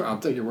 Yeah, I'll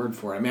take your word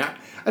for it. I mean,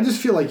 I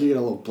just feel like you get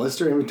a little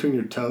blister in between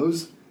your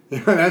toes.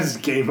 That's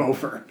game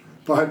over.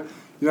 But,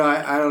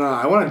 I don't know.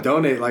 I want to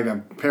donate like a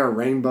pair of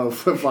rainbow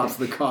flip-flops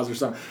to the cause or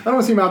something. I don't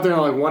want to see him out there in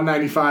like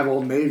 195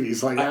 Old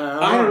Navies. Like,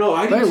 I don't know.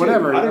 Hey,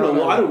 whatever. I don't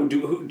know. I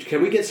don't.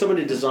 Can we get someone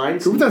to design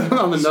some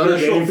on the Notre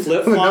Dame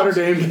flip-flops?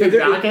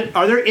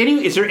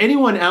 Is there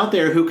anyone out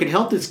there who can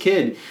help this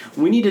kid?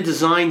 We need to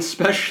design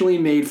specially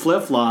made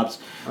flip-flops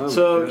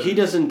so he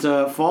doesn't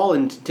fall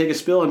and take a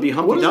spill and be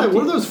Humpty Dumpty.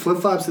 What are those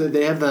flip-flops that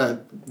they have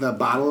the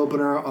bottle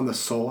opener on the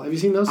sole? Have you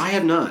seen those? I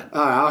have not.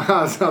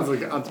 Sounds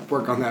like I'll have to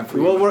work on that for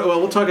you.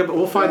 We'll talk about.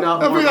 We'll find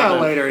out. I'll more figure about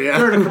that later. Yeah.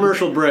 During a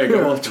commercial break,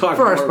 we'll talk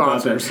for our more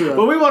about sponsors. that. Yeah.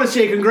 But we want to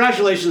say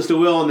congratulations to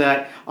Will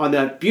on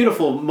that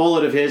beautiful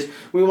mullet of his.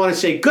 We want to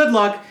say good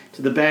luck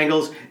to the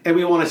Bengals, and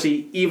we want to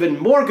see even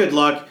more good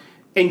luck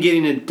in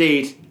getting a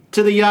date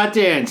to the yacht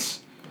dance.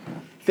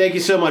 Thank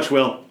you so much,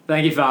 Will.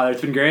 Thank you, Father.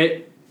 It's been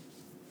great.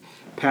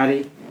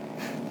 Patty,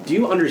 do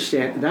you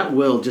understand that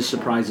Will just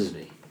surprises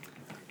me?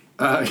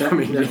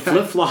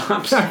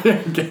 Flip-flops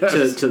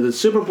to the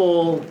Super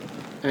Bowl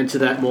and to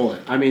that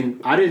mullet. I mean,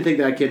 I didn't think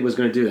that kid was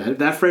going to do that.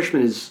 That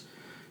freshman is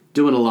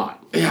doing a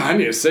lot. Yeah, I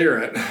need a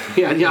cigarette.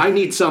 Yeah, I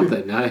need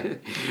something.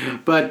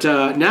 But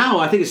now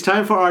I think it's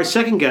time for our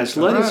second guest.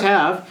 Let us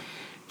have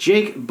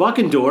Jake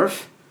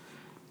Buckendorf.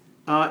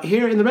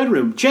 here in the Red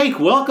Room. Jake,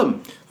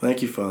 welcome.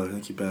 Thank you, Father.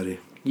 Thank you, Patty.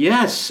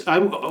 Yes.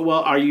 Well,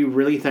 are you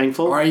really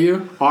thankful? Are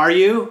you? Are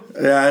you?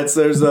 Yeah, it's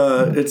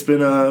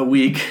been a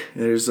week.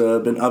 There's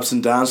been ups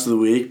and downs to the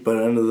week, but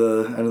end of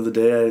the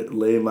day, I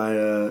lay my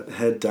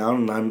head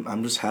down, and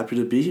I'm just happy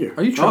to be here.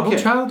 Are you troubled,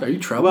 Okay. child? Are you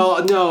troubled?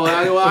 Well, no.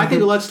 I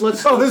think let's.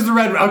 oh, this is the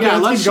Red Room. Okay, Yeah,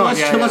 let's keep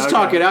going. let's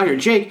talk it out here.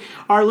 Jake,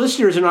 our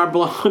listeners and our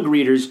blog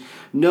readers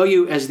know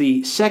you as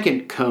the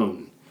second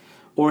cone,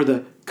 or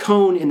the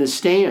cone in the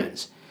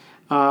stands.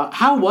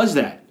 How was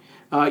that?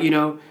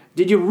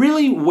 Did you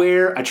really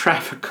wear a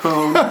traffic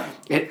cone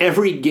at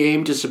every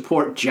game to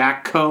support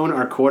Jack Cohn,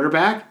 our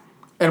quarterback?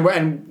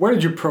 And where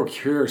did you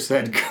procure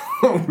said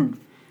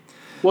cone?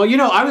 Well,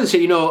 I would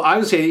say,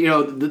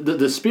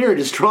 the spirit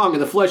is strong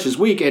and the flesh is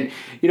weak, and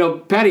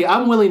Patty,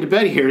 I'm willing to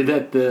bet here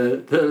that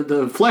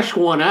the flesh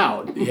won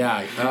out.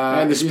 Yeah,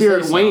 and the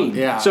spirit waned.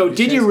 Yeah. So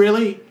did you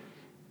really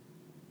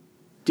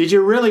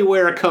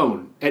wear a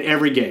cone at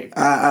every game?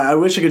 I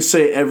wish I could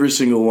say every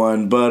single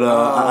one, but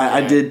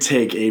I did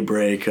take a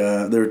break.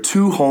 There were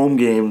 2 home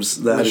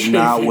games that I did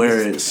not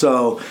wear it.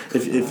 So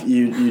if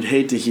you'd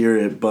hate to hear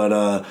it,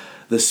 but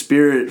the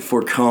spirit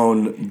for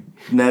cone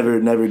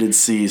never did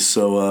cease.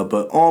 So,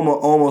 but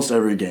almost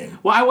every game.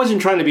 Well, I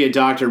wasn't trying to be a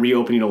doctor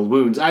reopening old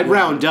wounds. I'd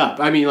round up.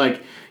 I mean,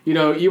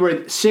 you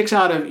were 6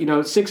 out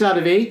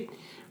of 8.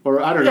 Or,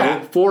 I don't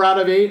know, 4 out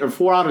of 8 or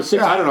 4 out of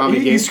 6. I don't know how many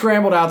he games.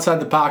 scrambled outside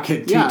the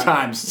pocket 2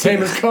 times.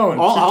 Same as Cohen.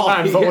 2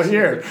 times the whole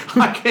year.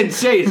 I can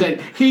say that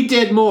he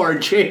did more,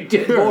 Jake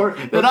did more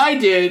than I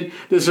did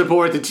to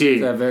support the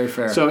team. Yeah, very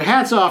fair. So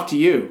hats off to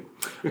you.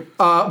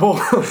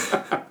 Well,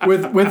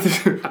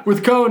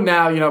 with Cohen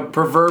now,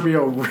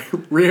 proverbial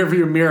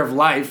rearview mirror of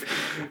life.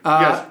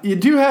 Yes. You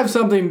do have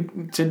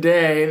something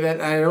today that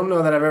I don't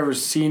know that I've ever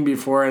seen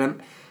before,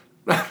 and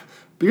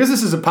because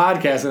this is a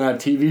podcast and not a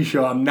TV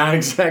show, I'm not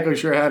exactly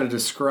sure how to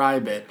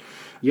describe it.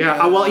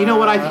 Yeah. Well, you know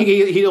what I think?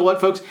 You know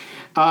what, folks?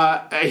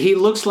 He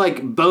looks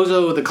like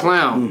Bozo the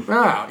Clown.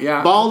 Oh,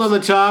 yeah. Bald on the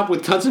top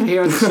with tons of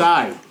hair on the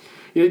side.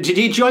 Did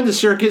he join the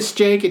circus,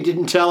 Jake, and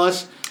didn't tell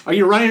us? Are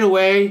you running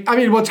away? I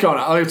mean, what's going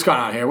on? What's going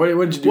on here? What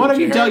did you do? What have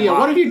you done?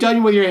 What have you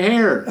done with your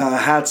hair?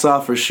 Hats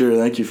off for sure.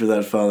 Thank you for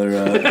that, Father.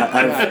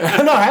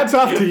 No, hats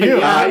off to you.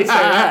 Yeah, I didn't say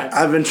that.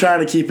 I've been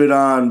trying to keep it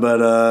on, but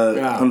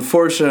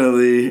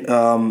unfortunately,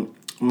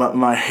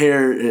 my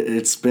hair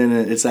it's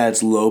at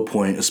its low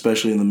point,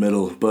 especially in the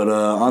middle. But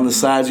on the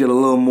sides, you got a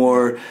little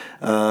more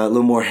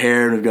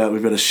hair, and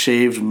we've got a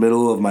shaved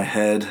middle of my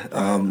head,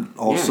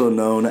 also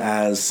known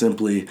as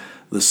simply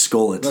the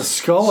skullet. The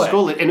skullet.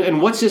 Skullet.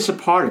 And what's this a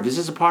part of? Is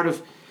this a part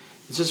of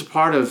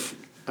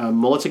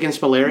Mullets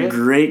Against Malaria?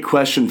 Great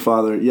question,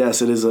 Father.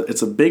 Yes, it is.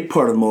 It's a big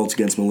part of Mullets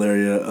Against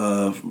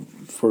Malaria.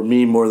 For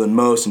me, more than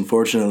most,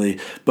 unfortunately.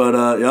 But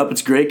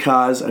it's a great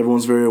cause.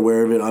 Everyone's very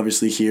aware of it,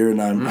 obviously here,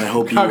 and I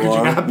hope you How could you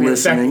are not be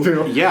listening.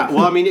 Yeah.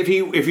 Well, I mean, if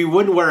he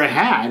wouldn't wear a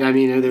hat, I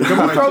mean,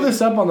 Can we throw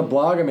this up on the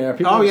blog? I mean, are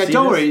people? Oh yeah,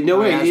 don't worry.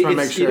 No way. I just wanna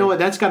make sure. You know what?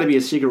 That's got to be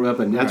a secret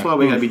weapon. That's why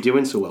we got to be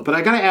doing so well. But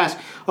I got to ask.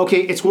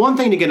 Okay, it's one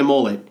thing to get a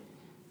mullet,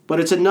 but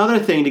it's another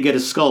thing to get a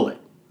skullet.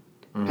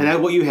 And that's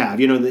what you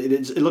have.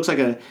 It looks like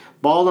a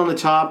bald on the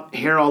top,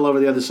 hair all over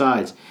the other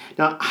sides.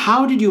 Now,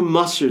 how did you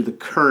muster the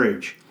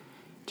courage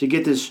to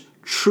get this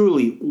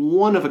truly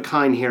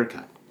one-of-a-kind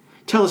haircut?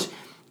 Tell us,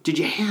 did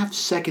you have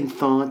second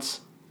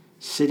thoughts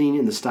sitting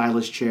in the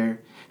stylist chair?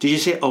 Did you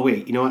say, oh,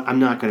 wait, you know what? I'm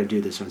not going to do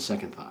this on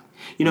second thought.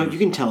 You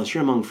can tell us.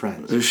 You're among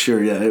friends.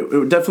 Sure, yeah.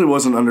 It definitely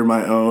wasn't under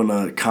my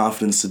own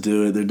confidence to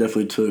do it. There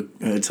definitely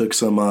took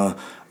some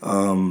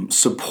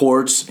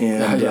supports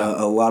and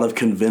a lot of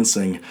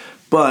convincing.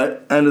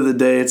 But end of the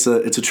day, it's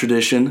a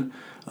tradition.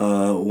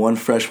 One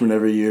freshman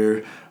every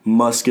year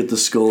must get the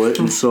skullet,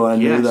 and so I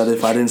knew that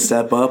if I didn't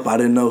step up, I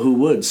didn't know who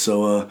would.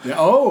 So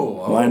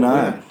why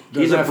not? Yeah.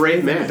 He's a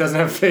brave man. Doesn't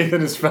have faith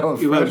in his fellow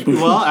freshmen.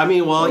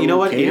 Well, you know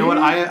what?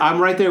 I'm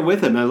right there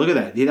with him. Now, look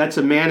at that. That's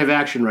a man of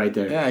action right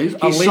there. Yeah, he's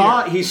a he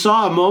leader.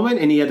 saw a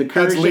moment and he had the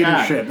courage That's to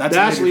act. leadership.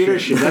 That's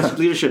leadership. That's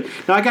leadership.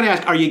 Now I got to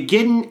ask: are you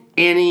getting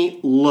any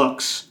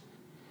looks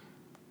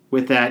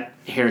with that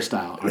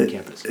hairstyle on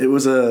campus? It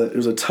was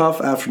a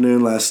tough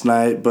afternoon last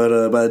night,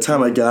 but by the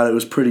time I got it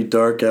was pretty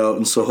dark out,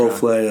 and so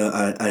hopefully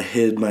I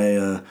hid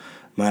my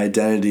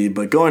identity.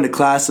 But going to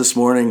class this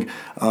morning,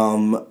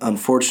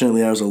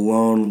 unfortunately, I was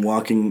alone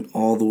walking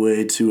all the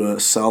way to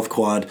South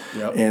Quad,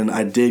 and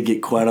I did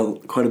get quite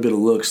a bit of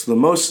looks. The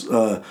most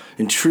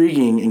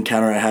intriguing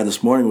encounter I had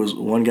this morning was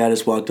one guy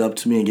just walked up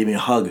to me and gave me a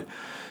hug.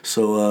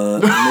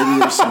 So maybe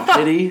there's some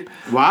pity.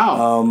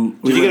 Wow!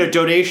 Did you get a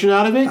donation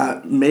out of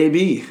it?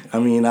 Maybe. I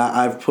mean,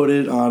 I've put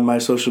it on my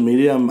social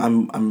media.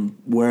 I'm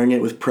wearing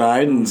it with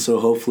pride, and so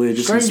hopefully it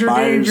just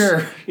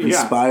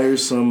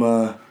inspires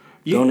some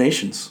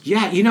donations.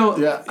 Yeah,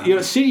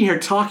 sitting here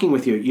talking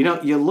with you,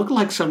 you look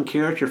like some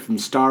character from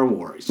Star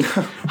Wars.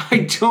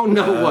 I don't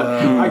know what.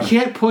 I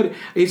can't put.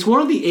 It's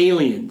one of the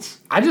aliens.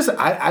 I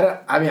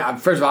mean,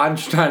 first of all, I'm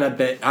just trying not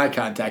to make eye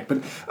contact,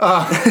 but there's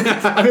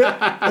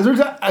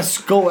a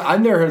skullet.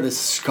 I've never heard of this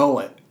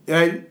skullet.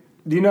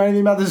 Do you know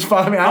anything about this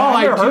father? I mean, Oh,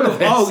 I've never I heard do. of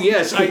this. Oh,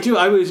 yes, I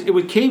do.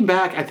 It came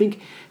back. I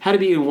think had to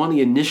be in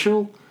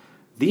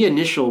the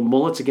initial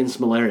Mullets Against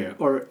Malaria,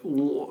 or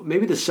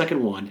maybe the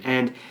second one,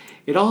 and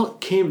it all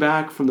came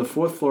back from the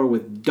fourth floor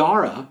with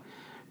Dara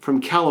from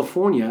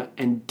California,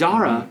 and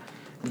Dara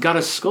got a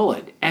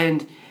skullet,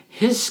 and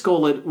his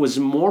skullet was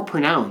more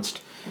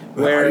pronounced.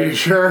 Where, Are you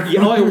sure?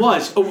 Yeah, oh, it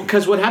was,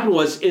 because what happened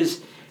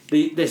is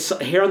the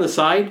hair on the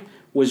side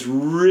was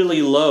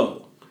really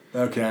low,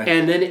 Okay.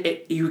 and then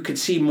you could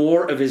see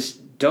more of his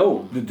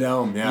dome. The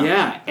dome, yeah.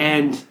 Yeah,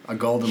 and A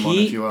golden one,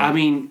 if you will. I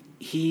mean,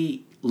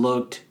 he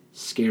looked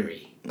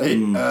scary.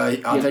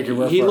 I'll take your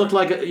word for He it. looked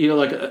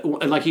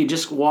like he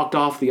just walked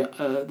off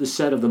the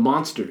set of The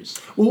Monsters.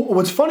 Well,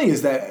 what's funny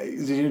is that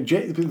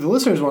the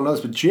listeners won't know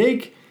this, but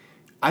Jake,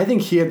 I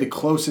think he had the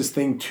closest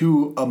thing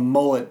to a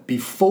mullet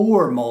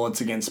before Mullets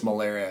Against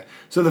Malaria.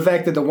 So the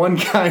fact that the one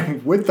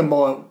guy with the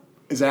mullet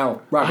is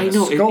now rocking a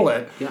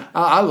skullet,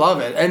 I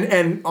love it.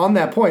 And on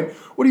that point,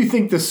 what do you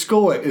think the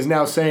skullet is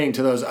now saying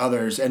to those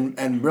others,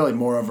 and really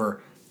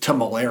moreover to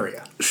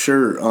malaria?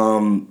 Sure.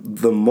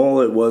 The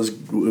mullet was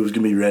going to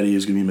be ready. It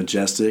was going to be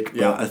majestic.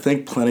 Yeah. But I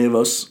think plenty of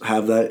us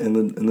have that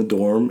in the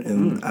dorm.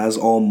 And as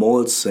all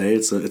mullets say,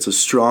 it's a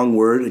strong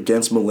word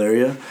against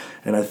malaria.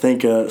 And I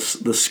think the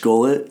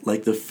skullet,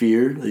 like the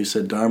fear that you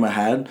said Dharma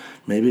had,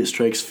 maybe it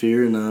strikes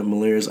fear in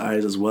malaria's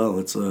eyes as well.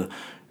 It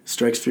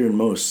strikes fear in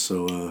most.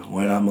 So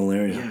why not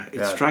malaria?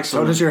 Yeah, it strikes.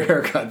 So does your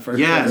haircut for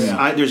Yes,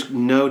 sure. there's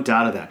no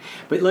doubt of that.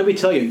 But let me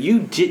tell you,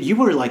 you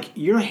were like,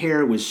 your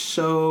hair was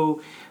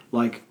so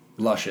like.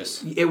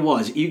 Luscious. It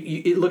was. I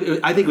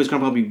think it was going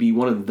to probably be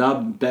one of the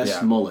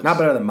best mullets. Not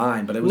better than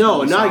mine, but it was No,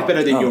 really not solid.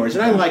 better than yours.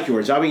 And I like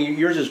yours. I mean,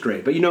 yours is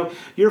great. But,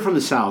 you're from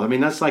the South. I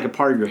mean, that's like a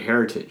part of your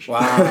heritage.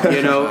 Wow. That's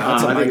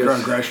a I think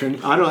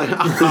microaggression. I don't.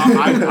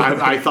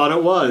 I thought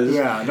it was.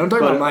 Yeah, don't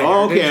talk about my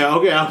heritage.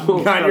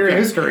 Okay. Not your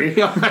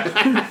history.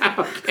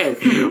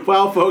 Okay.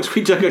 Well, folks,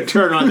 we took a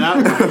turn on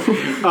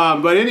that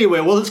one. But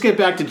anyway, let's get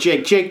back to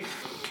Jake. Jake,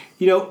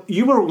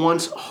 you were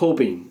once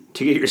hoping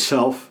to get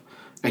yourself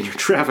and your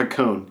traffic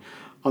cone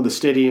on the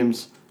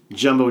stadium's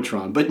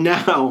Jumbotron. But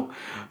now,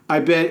 I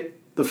bet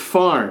the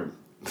farm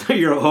that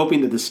you're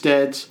hoping that the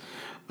Steads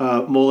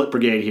Mullet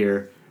Brigade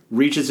here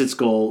reaches its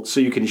goal so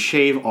you can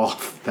shave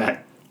off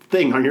that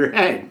thing on your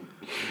head.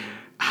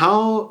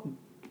 How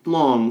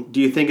long do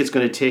you think it's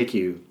going to take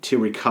you to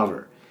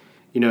recover?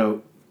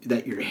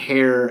 That your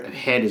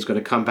head is going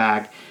to come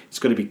back. It's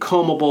going to be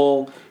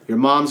combable. Your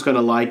mom's going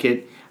to like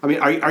it. I mean,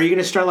 are you going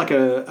to start like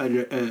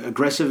an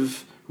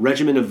aggressive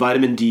regimen of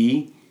vitamin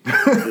D?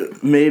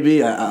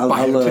 Maybe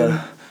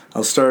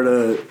I'll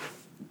start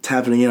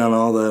tapping in on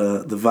all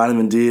the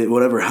vitamin D,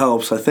 whatever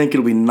helps. I think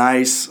it'll be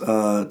nice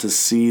to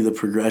see the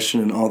progression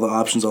and all the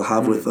options I'll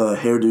have with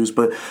hairdos.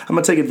 But I'm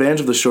gonna take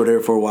advantage of the short hair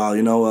for a while.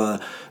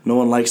 No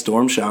one likes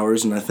storm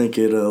showers, and I think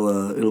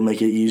it'll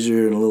make it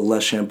easier and a little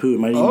less shampoo. It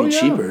might even be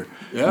cheaper.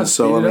 Yeah, and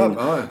so speed it I mean,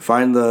 up.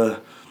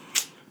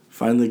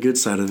 find the good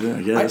side of it,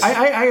 I guess.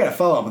 I got to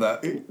follow up with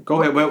that.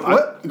 Go ahead.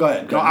 What? Go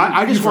ahead. No,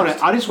 I just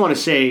want to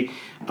say,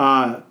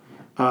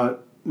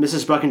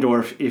 Mrs.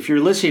 Buckendorf, if you're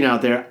listening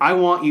out there, I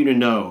want you to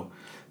know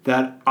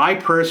that I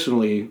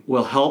personally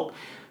will help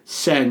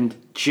send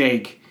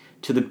Jake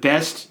to the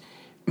best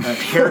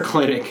hair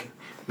clinic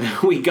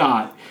that we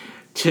got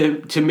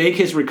to make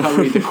his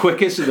recovery the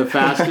quickest and the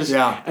fastest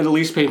and the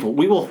least painful.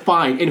 We will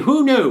find, and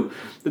who knew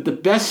that the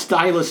best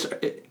stylists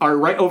are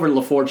right over in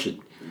La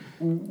Fortune.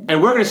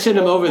 And we're going to send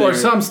him over there. Or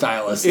some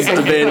stylists. That's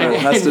debatable.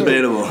 That's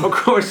debatable. Of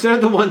course, they're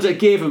the ones that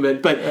gave him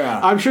it, but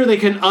I'm sure they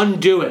can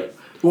undo it.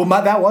 Well,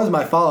 that was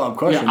my follow-up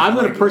question. Yeah, I'm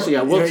going to personally.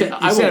 You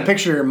sent a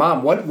picture of your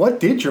mom. What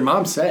did your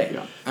mom say?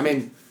 Yeah. I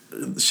mean,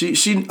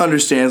 she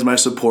understands my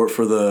support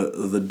for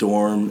the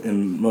dorm,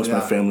 and most of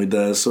my family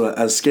does. So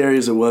as scary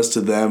as it was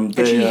to them,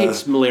 and she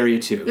hates malaria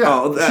too.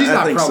 Yeah, she's I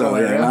not think so.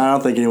 pro-malaria. Yeah. I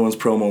don't think anyone's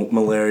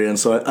pro-malaria, and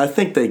so I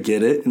think they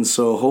get it. And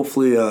so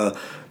hopefully,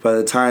 by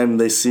the time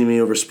they see me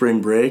over spring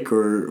break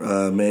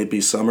or maybe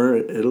summer,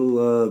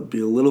 it'll be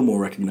a little more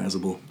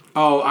recognizable.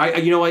 Oh,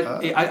 you know what?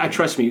 I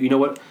trust me. You know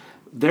what?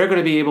 They're going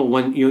to be able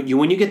when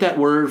you get that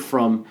word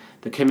from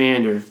the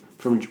commander,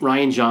 from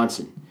Ryan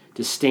Johnson,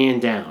 to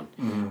stand down.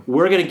 Mm-hmm.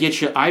 We're going to get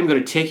you. I'm going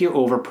to take you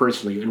over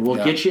personally, and we'll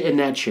get you in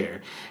that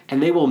chair,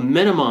 and they will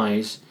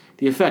minimize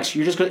the effects.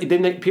 You're just going.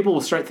 Then people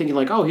will start thinking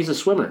like, "Oh, he's a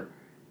swimmer."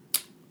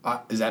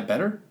 Is that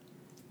better?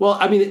 Well,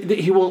 I mean,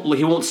 he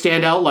won't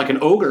stand out like an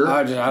ogre.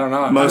 I don't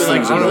know. Most I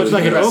don't know. It's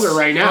like an ogre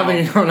right now.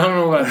 I don't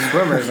know about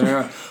swimmers.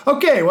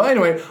 Okay. Well,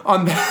 anyway,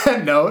 on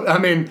that note, I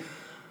mean.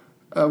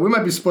 We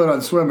might be split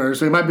on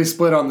swimmers. We might be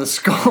split on the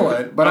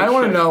skullet. But I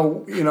want to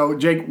know,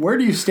 Jake, where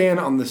do you stand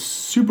on the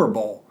Super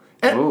Bowl?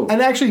 And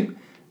actually,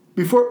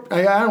 before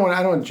I don't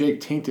want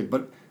Jake tainted,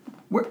 but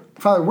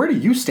Father, where do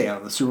you stand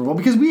on the Super Bowl?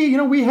 Because we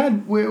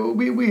had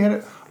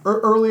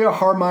earlier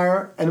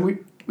Harmeyer, and we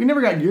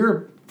never got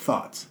your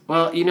thoughts.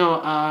 Well,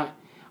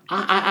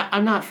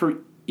 I'm not for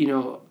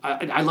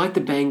I like the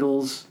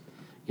Bengals,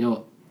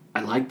 I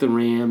like the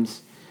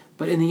Rams,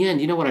 but in the end,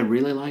 you know what I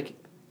really like?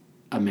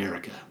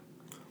 America.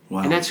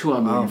 Wow. And that's who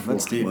I'm rooting Oh, for.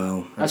 that's deep.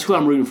 Well, That's who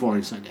I'm rooting for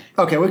on Sunday.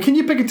 Okay, well, can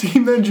you pick a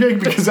team then, Jake?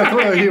 Because I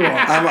clearly you won't.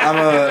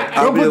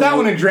 Don't put that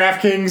one in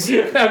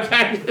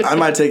DraftKings. I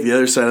might take the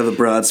other side of the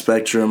broad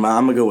spectrum.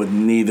 I'm gonna go with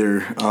neither.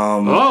 That's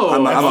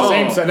the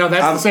same side. No,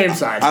 that's the same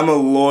side. I'm a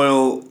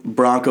loyal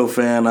Bronco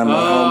fan. I'm a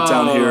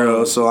hometown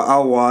hero, so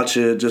I'll watch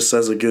it just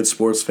as a good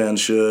sports fan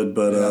should.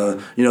 But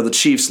the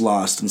Chiefs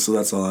lost, and so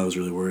that's all I was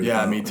really worried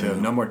about. Yeah, me too.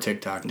 No more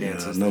TikTok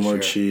dances. No this more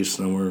year. Chiefs.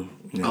 No more.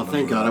 Oh,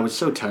 thank God. I was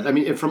so tired. I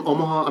mean, from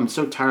Omaha, I'm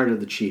so tired of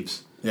the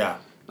Chiefs. Yeah.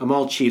 I'm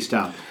all Chiefsed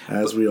out.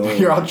 As we all.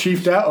 You're all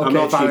chiefed out? I'm Okay,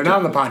 all fine. chiefed Not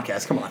out. on the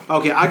podcast. Come on.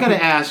 Okay, I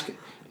gotta ask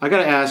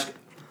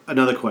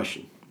another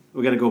question.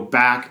 We gotta go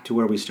back to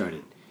where we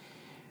started.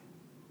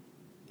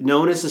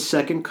 Known as the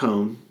second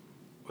cone,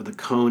 or the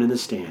cone in the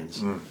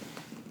stands,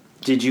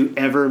 did you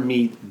ever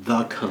meet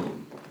the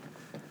cone?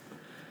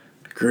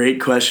 Great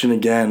question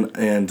again,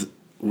 and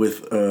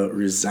with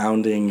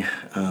resounding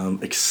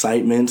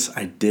excitement,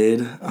 I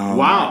did.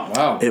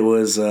 Wow. It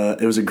was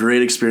a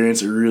great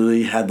experience. It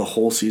really had the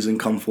whole season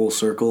come full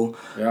circle.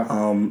 Yeah.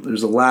 It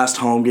was the last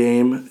home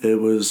game. It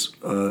was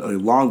a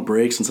long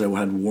break since I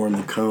had worn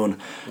the cone.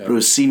 But it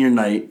was senior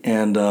night,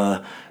 and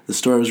the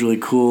story was really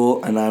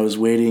cool. And I was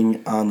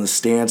waiting on the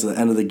stands at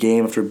the end of the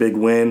game after a big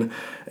win,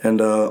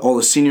 and all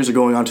the seniors are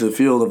going onto the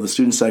field of the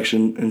student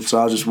section, and so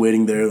I was just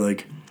waiting there,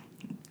 like,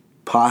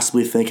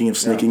 possibly thinking of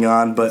sneaking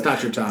on, but It's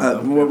not your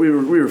time, we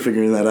were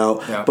figuring that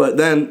out. Yeah. But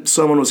then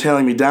someone was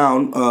hailing me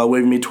down,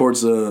 waving me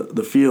towards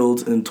the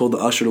field, and told the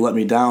usher to let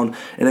me down.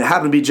 And it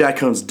happened to be Jack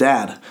Cohn's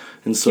dad.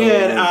 And so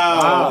Get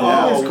out.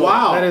 That is Oh, cool.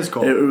 wow. That is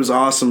cool. it was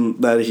awesome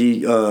that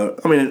he. I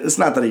mean, it's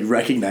not that he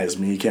recognized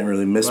me; he can't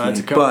really miss Well, me.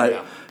 that's a But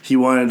yeah. he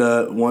wanted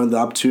the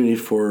opportunity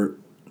for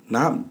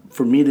not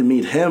for me to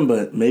meet him,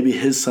 but maybe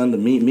his son to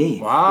meet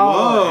me. Wow.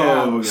 Whoa.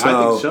 Yeah. I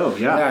So- think so,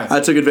 yeah. Yeah. I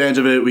took advantage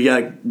of it. We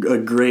got a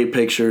great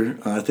picture.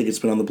 I think it's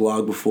been on the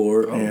blog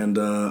before, Oh. and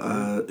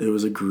it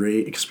was a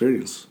great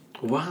experience.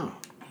 Wow.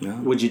 Yeah.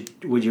 Would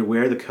you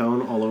wear the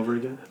cone all over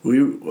again? We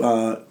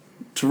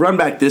to run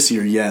back this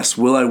year, yes.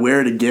 Will I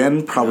wear it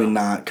again? Probably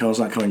not. Cone's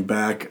not coming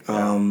back.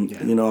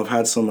 Yeah. I've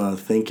had some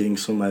thinking.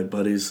 Some of my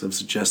buddies have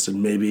suggested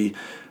maybe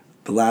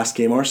the last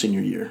game our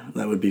senior year.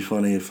 That would be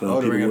funny if people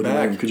bring it would back.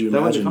 wear them. Could you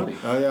That would be imagine?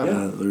 funny. Oh,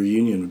 yeah. The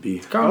reunion would be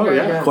Come on,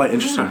 yeah. quite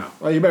interesting. Yeah.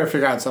 Well, you better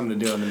figure out something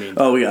to do in the meantime.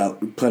 Oh, we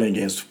got plenty of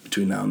games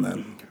between now and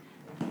then.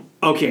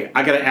 Okay,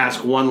 I got to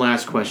ask one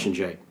last question,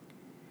 Jake.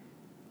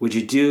 Would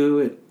you do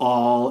it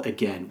all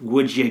again?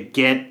 Would you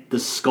get the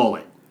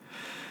skullet?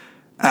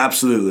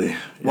 Absolutely. Yes,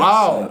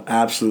 Wow.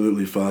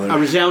 absolutely, Father. A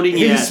resounding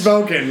He's yes.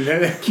 spoken.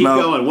 Keep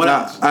going. What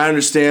else? I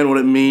understand what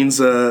it means,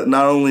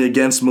 not only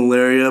against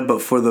malaria,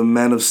 but for the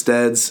men of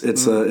Steads.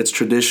 It's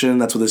tradition.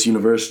 That's what this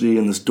university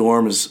and this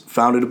dorm is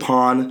founded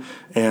upon.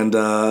 And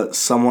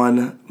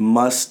someone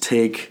must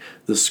take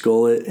the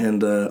skullet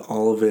and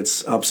all of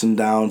its ups and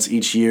downs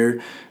each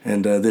year.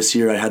 And this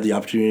year I had the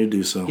opportunity to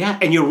do so. Yeah,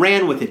 and you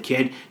ran with it,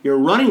 kid. You're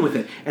running with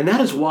it. And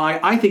that is why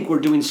I think we're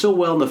doing so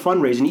well in the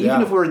fundraising. Even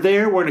Yeah. if we're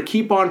there, we're going to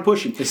keep on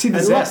pushing. They see the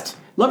And zest.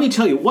 Let me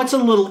tell you, what's a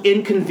little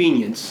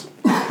inconvenience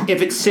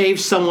if it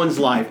saves someone's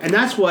life? And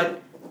that's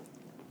what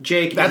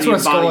Jake That's is the what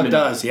Skullet embodiment of.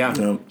 does, yeah.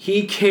 Yeah.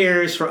 He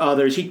cares for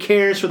others. He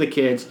cares for the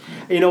kids.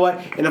 And you know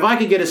what? And if I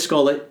could get a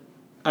skullet,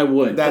 I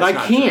would. That's but I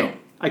not can't. true.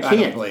 I I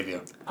can't. don't believe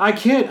you. I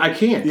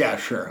can't. Yeah,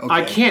 sure. Okay.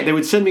 I can't. They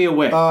would send me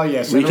away. Oh,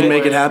 yes. We can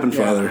make it happen, Yeah.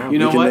 Father. you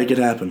know we can what? make it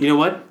happen. You know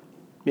what?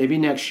 Maybe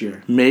next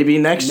year. Maybe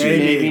next year.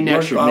 Maybe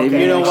next year. Okay.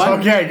 Maybe, you know what?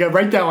 Okay, good.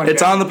 Write that one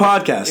It's down. on the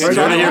podcast. You're It's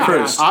going to on hear the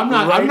first. podcast. I'm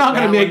not Write going to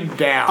that make. one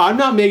down. I'm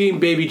not making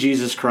baby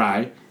Jesus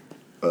cry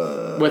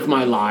with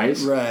my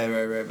lies. Right.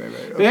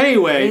 But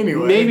anyway,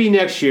 Anyway. maybe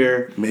next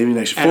year. Maybe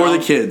next year. And For the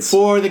I'll- kids.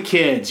 For the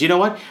kids. You know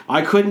what?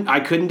 I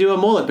couldn't do a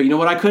mullet, but you know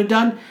what I could have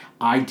done?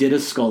 I did a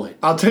skullet.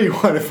 I'll tell you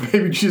what, if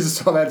baby Jesus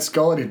saw that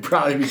skull, he'd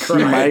probably be You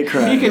crying. might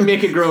cry. He can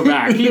make it grow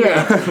back. He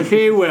will.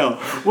 He will.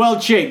 Well,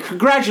 Jake,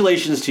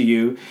 congratulations to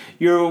you.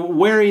 You're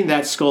wearing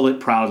that skullet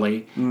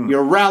proudly.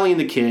 You're rallying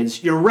the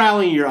kids. You're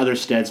rallying your other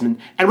Steadsmen.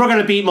 And we're going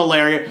to beat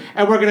malaria.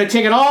 And we're going to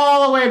take it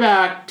all the way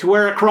back to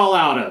where it crawled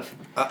out of.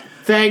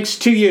 Thanks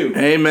to you.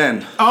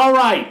 Amen. All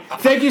right.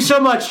 Thank you so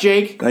much,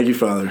 Jake. Thank you,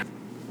 Father.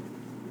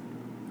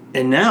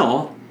 And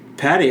now,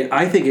 Patty,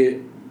 I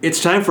think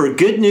it's time for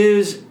good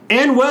news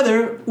and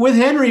weather with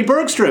Henry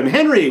Bergstrom.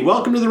 Henry,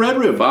 welcome to the Red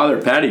Room.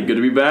 Father, Patty, good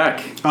to be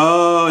back.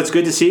 Oh, it's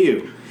good to see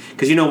you.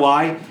 Because you know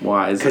why?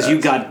 Why is that? Because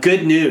you got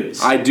good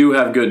news. I do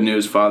have good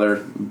news,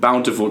 Father.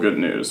 Bountiful good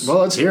news. Well,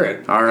 let's hear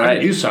it. All right. I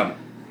can use some.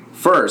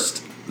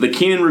 First, the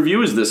Keenan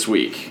Review is this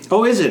week.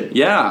 Oh, is it?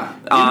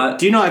 Yeah.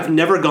 Do you know I've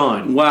never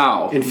gone?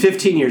 Wow. In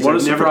 15 years, What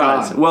I've a never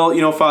surprise. gone.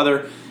 Well,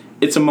 Father,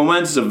 it's a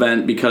momentous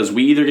event because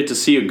we either get to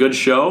see a good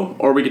show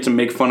or we get to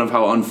make fun of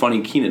how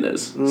unfunny Keenan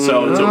is.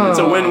 So it's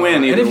a win-win.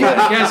 And Either if you way.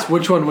 had to guess,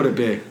 which one would it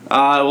be?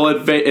 Well,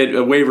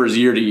 it wavers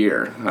year to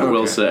year, I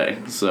will say.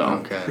 So.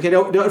 Okay. Okay,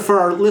 no, for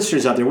our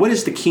listeners out there, what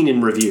is the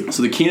Keenan Review?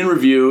 So the Keenan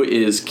Review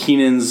is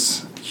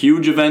Keenan's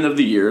huge event of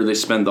the year. They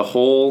spend the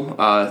whole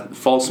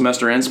fall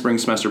semester and spring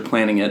semester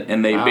planning it,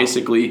 and they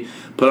basically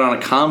put on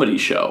a comedy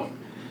show.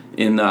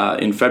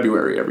 in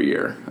February every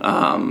year.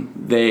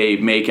 They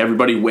make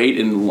everybody wait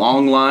in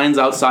long lines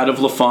outside of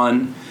La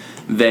Fun.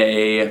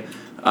 They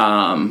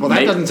Well,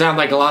 that doesn't sound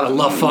like a lot of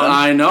love fun.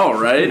 I know,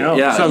 right? No,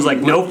 Yeah, sounds like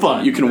no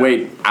fun. You can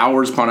wait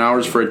hours upon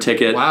hours for a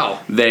ticket. Wow.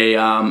 They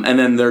and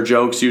then their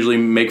jokes usually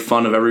make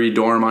fun of every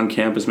dorm on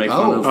campus. Make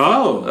fun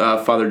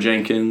of Father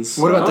Jenkins.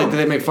 What about do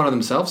they make fun of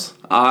themselves?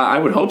 I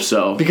would hope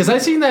so. Because I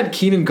seen that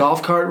Keenan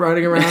golf cart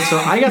riding around, so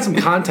I got some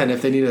content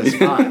if they need a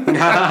spot.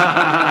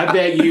 I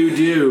bet you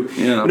do.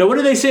 Yeah. Now, what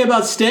do they say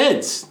about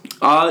Steads?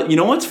 You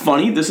know what's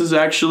funny? This is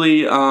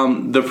actually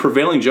the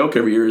prevailing joke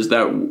every year is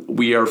that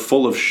we are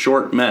full of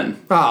short men.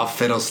 Oh,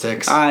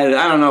 fiddlesticks. I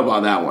don't know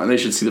about that one. They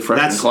should see the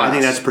freshman class. I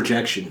think that's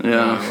projection.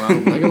 Yeah.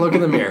 Well, I can look in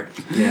the mirror.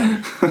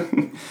 Yeah.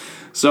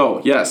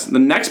 So, yes, the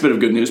next bit of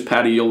good news,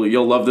 Patty,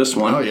 you'll love this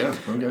one. Oh, yeah.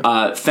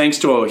 Okay. Thanks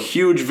to a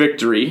huge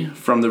victory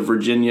from the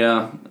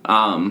Virginia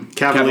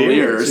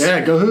Cavaliers, Yeah,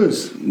 go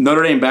Who's.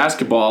 Notre Dame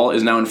basketball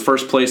is now in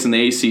first place in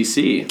the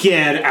ACC.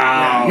 Get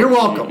out. You're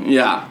welcome.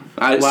 Yeah.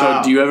 Wow.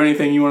 So, do you have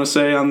anything you want to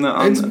say on the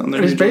on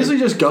their It's huge basically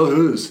just go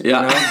Who's.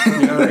 Yeah.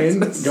 You know what I mean?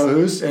 Go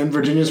Who's and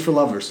Virginia's for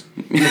lovers.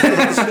 win?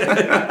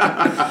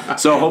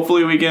 So,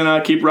 hopefully, we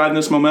can keep riding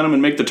this momentum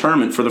and make the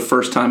tournament for the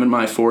first time in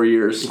my 4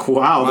 years.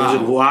 Wow.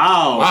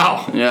 Wow.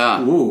 Wow.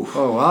 Yeah. Ooh.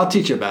 Oh, well, I'll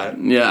teach you about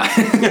it. Yeah.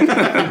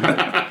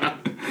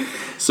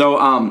 So,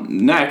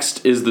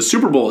 next is the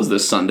Super Bowl is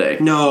this Sunday.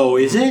 No,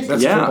 is it?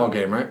 That's Yeah. a football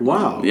game, right?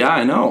 Wow. Yeah,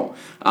 I know.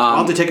 I'll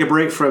have to take a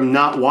break from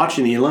not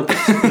watching the Olympics.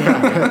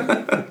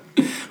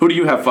 Who do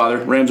you have, Father?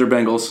 Rams or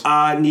Bengals?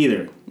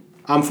 Neither.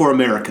 I'm for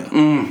America.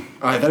 Oh,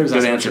 I thought it was Good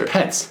asking answer. your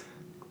pets.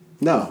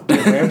 No.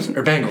 Rams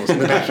or Bengals in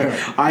the backyard.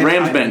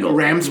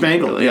 Rams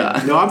Bengal.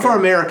 Yeah. No, I'm for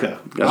America.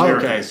 Oh,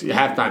 okay. So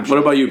halftime. What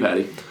about you,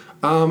 Patty?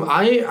 Who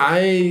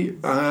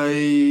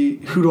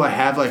do I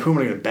have? Like, who am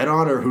I going to bet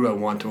on, or who do I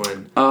want to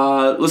win?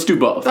 Let's do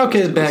both.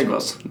 Okay, the Let's do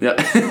Bengals. both.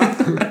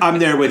 Yeah. I'm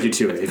there with you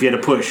too. If you had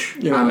to push,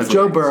 You know,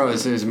 Joe Burrow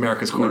is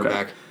America's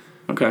quarterback.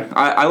 Okay.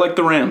 I like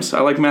the Rams.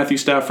 I like Matthew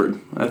Stafford.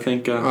 I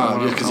think.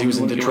 Just because he was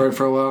in Detroit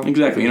for a while.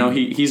 Exactly. You know,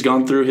 he's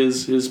gone through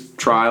his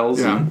trials.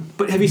 Yeah. And,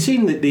 But have you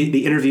seen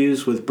the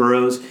interviews with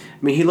Burrows? I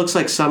mean, he looks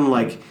like some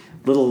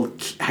little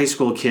high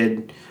school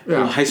kid,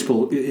 Yeah. high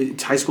school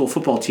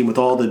football team with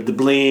all the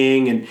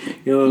bling and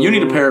you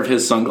need a pair of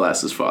his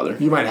sunglasses, Father.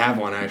 You might have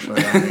one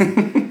actually.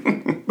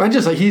 I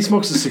just like he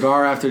smokes a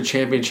cigar after the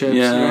championships.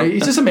 Yeah. You know,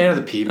 he's just a man of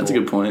the people. That's a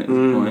good point.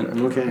 Good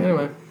point. Okay.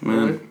 Anyway,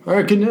 Man. all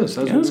right, good news.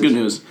 Yeah, that's good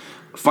news.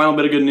 Final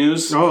bit of good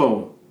news.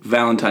 Oh.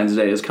 Valentine's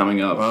Day is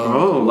coming up.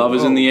 Oh. Love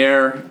is in the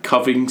air.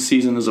 Cuffing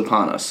season is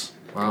upon us.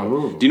 Wow.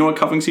 Oh. Do you know what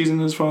cuffing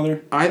season is,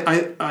 Father?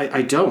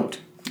 I don't.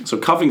 So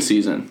cuffing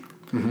season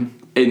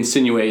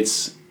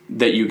insinuates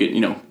that you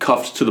get,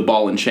 cuffed to the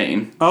ball and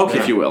chain, Okay.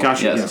 if you will.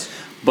 Gotcha, yes.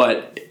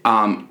 But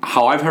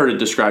how I've heard it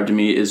described to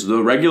me is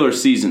the regular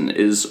season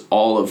is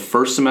all of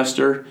first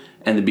semester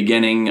and the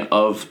beginning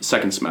of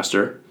second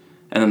semester.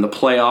 And then the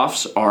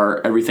playoffs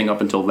are everything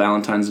up until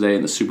Valentine's Day,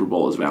 and the Super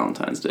Bowl is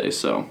Valentine's Day.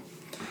 So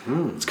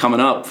it's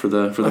coming up for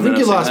the I think you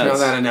Minnesota lost me on Nets.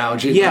 that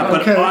analogy. Yeah,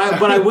 but okay.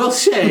 but I will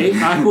say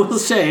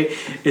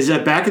is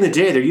that back in the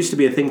day there used to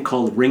be a thing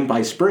called Ring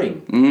by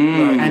Spring,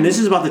 and this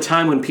is about the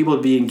time when people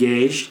would be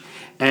engaged.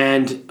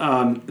 And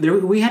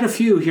we had a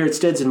few here at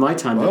Steads in my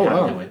time that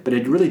happened that way, but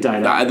it really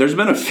died out. There's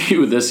been a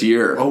few this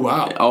year. Oh,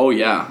 wow. Oh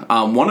yeah.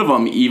 One of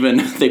them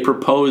even they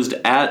proposed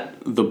at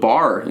the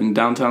bar in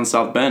downtown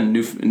South Bend,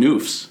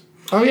 Noofs.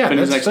 Oh yeah,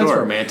 Finney's that's next door.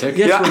 romantic.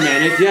 Yes, Yeah.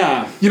 romantic,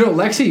 yeah. You know,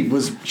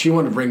 Lexi she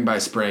wanted Ring by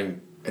Spring,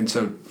 and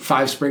so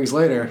 5 springs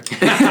later, you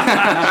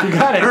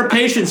got it. Her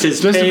patience is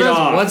Just paid depends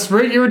off. what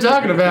spring you were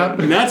talking about.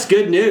 And that's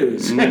good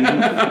news.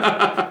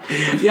 Yeah,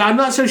 I'm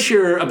not so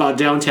sure about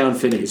downtown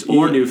Finney's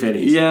or New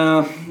Finney's.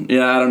 Yeah.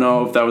 I don't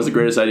know if that was the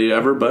greatest idea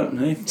ever, but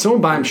hey.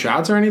 Someone buy him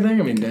shots or anything?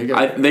 I mean, They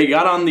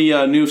got on the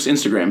Noofs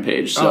Instagram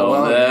page, so Oh,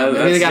 well,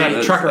 maybe they got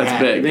a trucker that's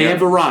hat. big. They yeah.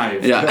 have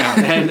arrived. Yeah.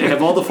 And they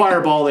have all the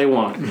fireball they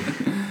want.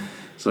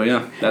 So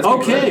yeah, that's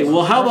Okay,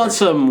 well, how about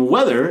some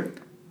weather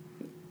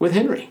with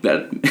Henry?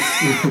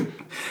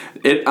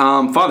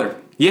 Father.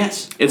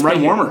 Yes. It's right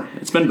been here. warmer.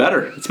 It's been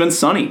better. It's been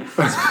sunny.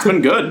 It's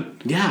been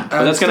good. Yeah.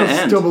 But that's gonna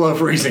end. Still below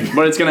freezing.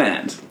 But it's gonna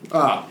end.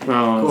 Oh,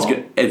 It's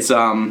good. It's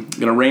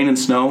gonna rain and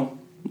snow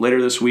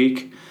later this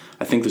week.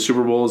 I think the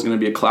Super Bowl is gonna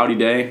be a cloudy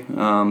day.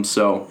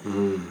 So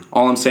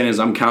all I'm saying is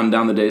I'm counting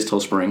down the days till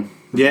spring.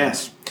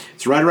 yes.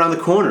 It's right around the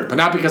corner. But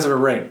not because of a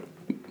ring.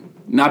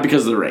 Not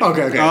because of the rain.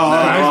 Okay. There's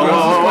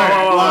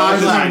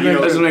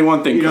only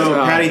one thing.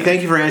 Patty,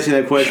 thank you for answering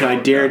that question. I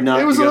dared not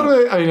It was to a go.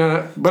 little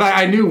bit, but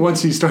I knew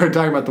once he started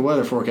talking about the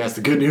weather forecast,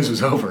 the good news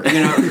was over.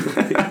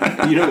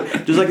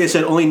 Just like they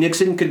said, only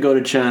Nixon could go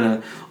to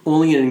China.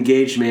 Only an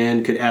engaged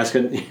man could ask a...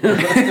 A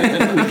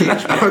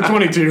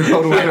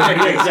 22-year-old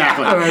weather.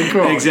 Exactly. All right,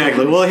 cool.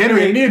 Exactly. Well,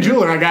 Henry, Need a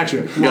jeweler, I got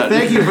you. well,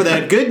 thank you for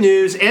that good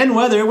news and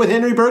weather with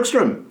Henry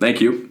Bergstrom.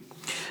 Thank you.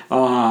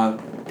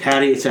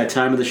 Patty, it's that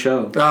time of the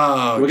show.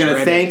 Oh, we gotta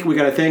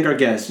dreaded. thank our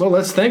guests. Well,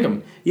 let's thank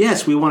him.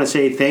 Yes, we want to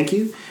say thank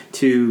you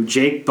to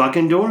Jake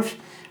Buckendorf.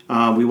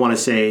 We want to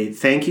say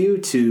thank you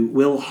to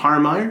Will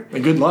Harmeyer.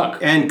 And good luck.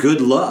 And good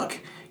luck.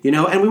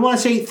 And we want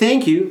to say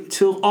thank you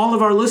to all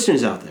of our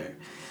listeners out there.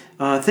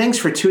 Thanks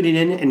for tuning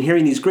in and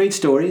hearing these great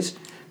stories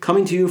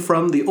coming to you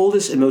from the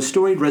oldest and most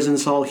storied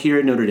residence hall here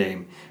at Notre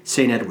Dame,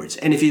 St. Edward's.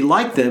 And if you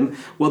like them,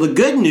 well, the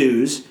good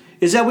news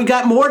is that we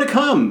got more to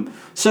come.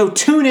 So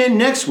tune in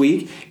next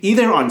week,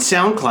 either on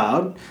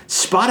SoundCloud,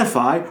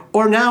 Spotify,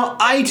 or now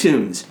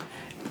iTunes.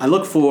 I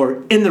look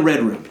for In the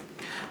Red Room.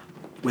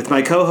 With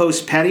my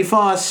co-host Patty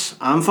Foss,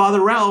 I'm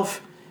Father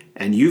Ralph,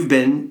 and you've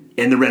been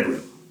in the Red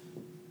Room.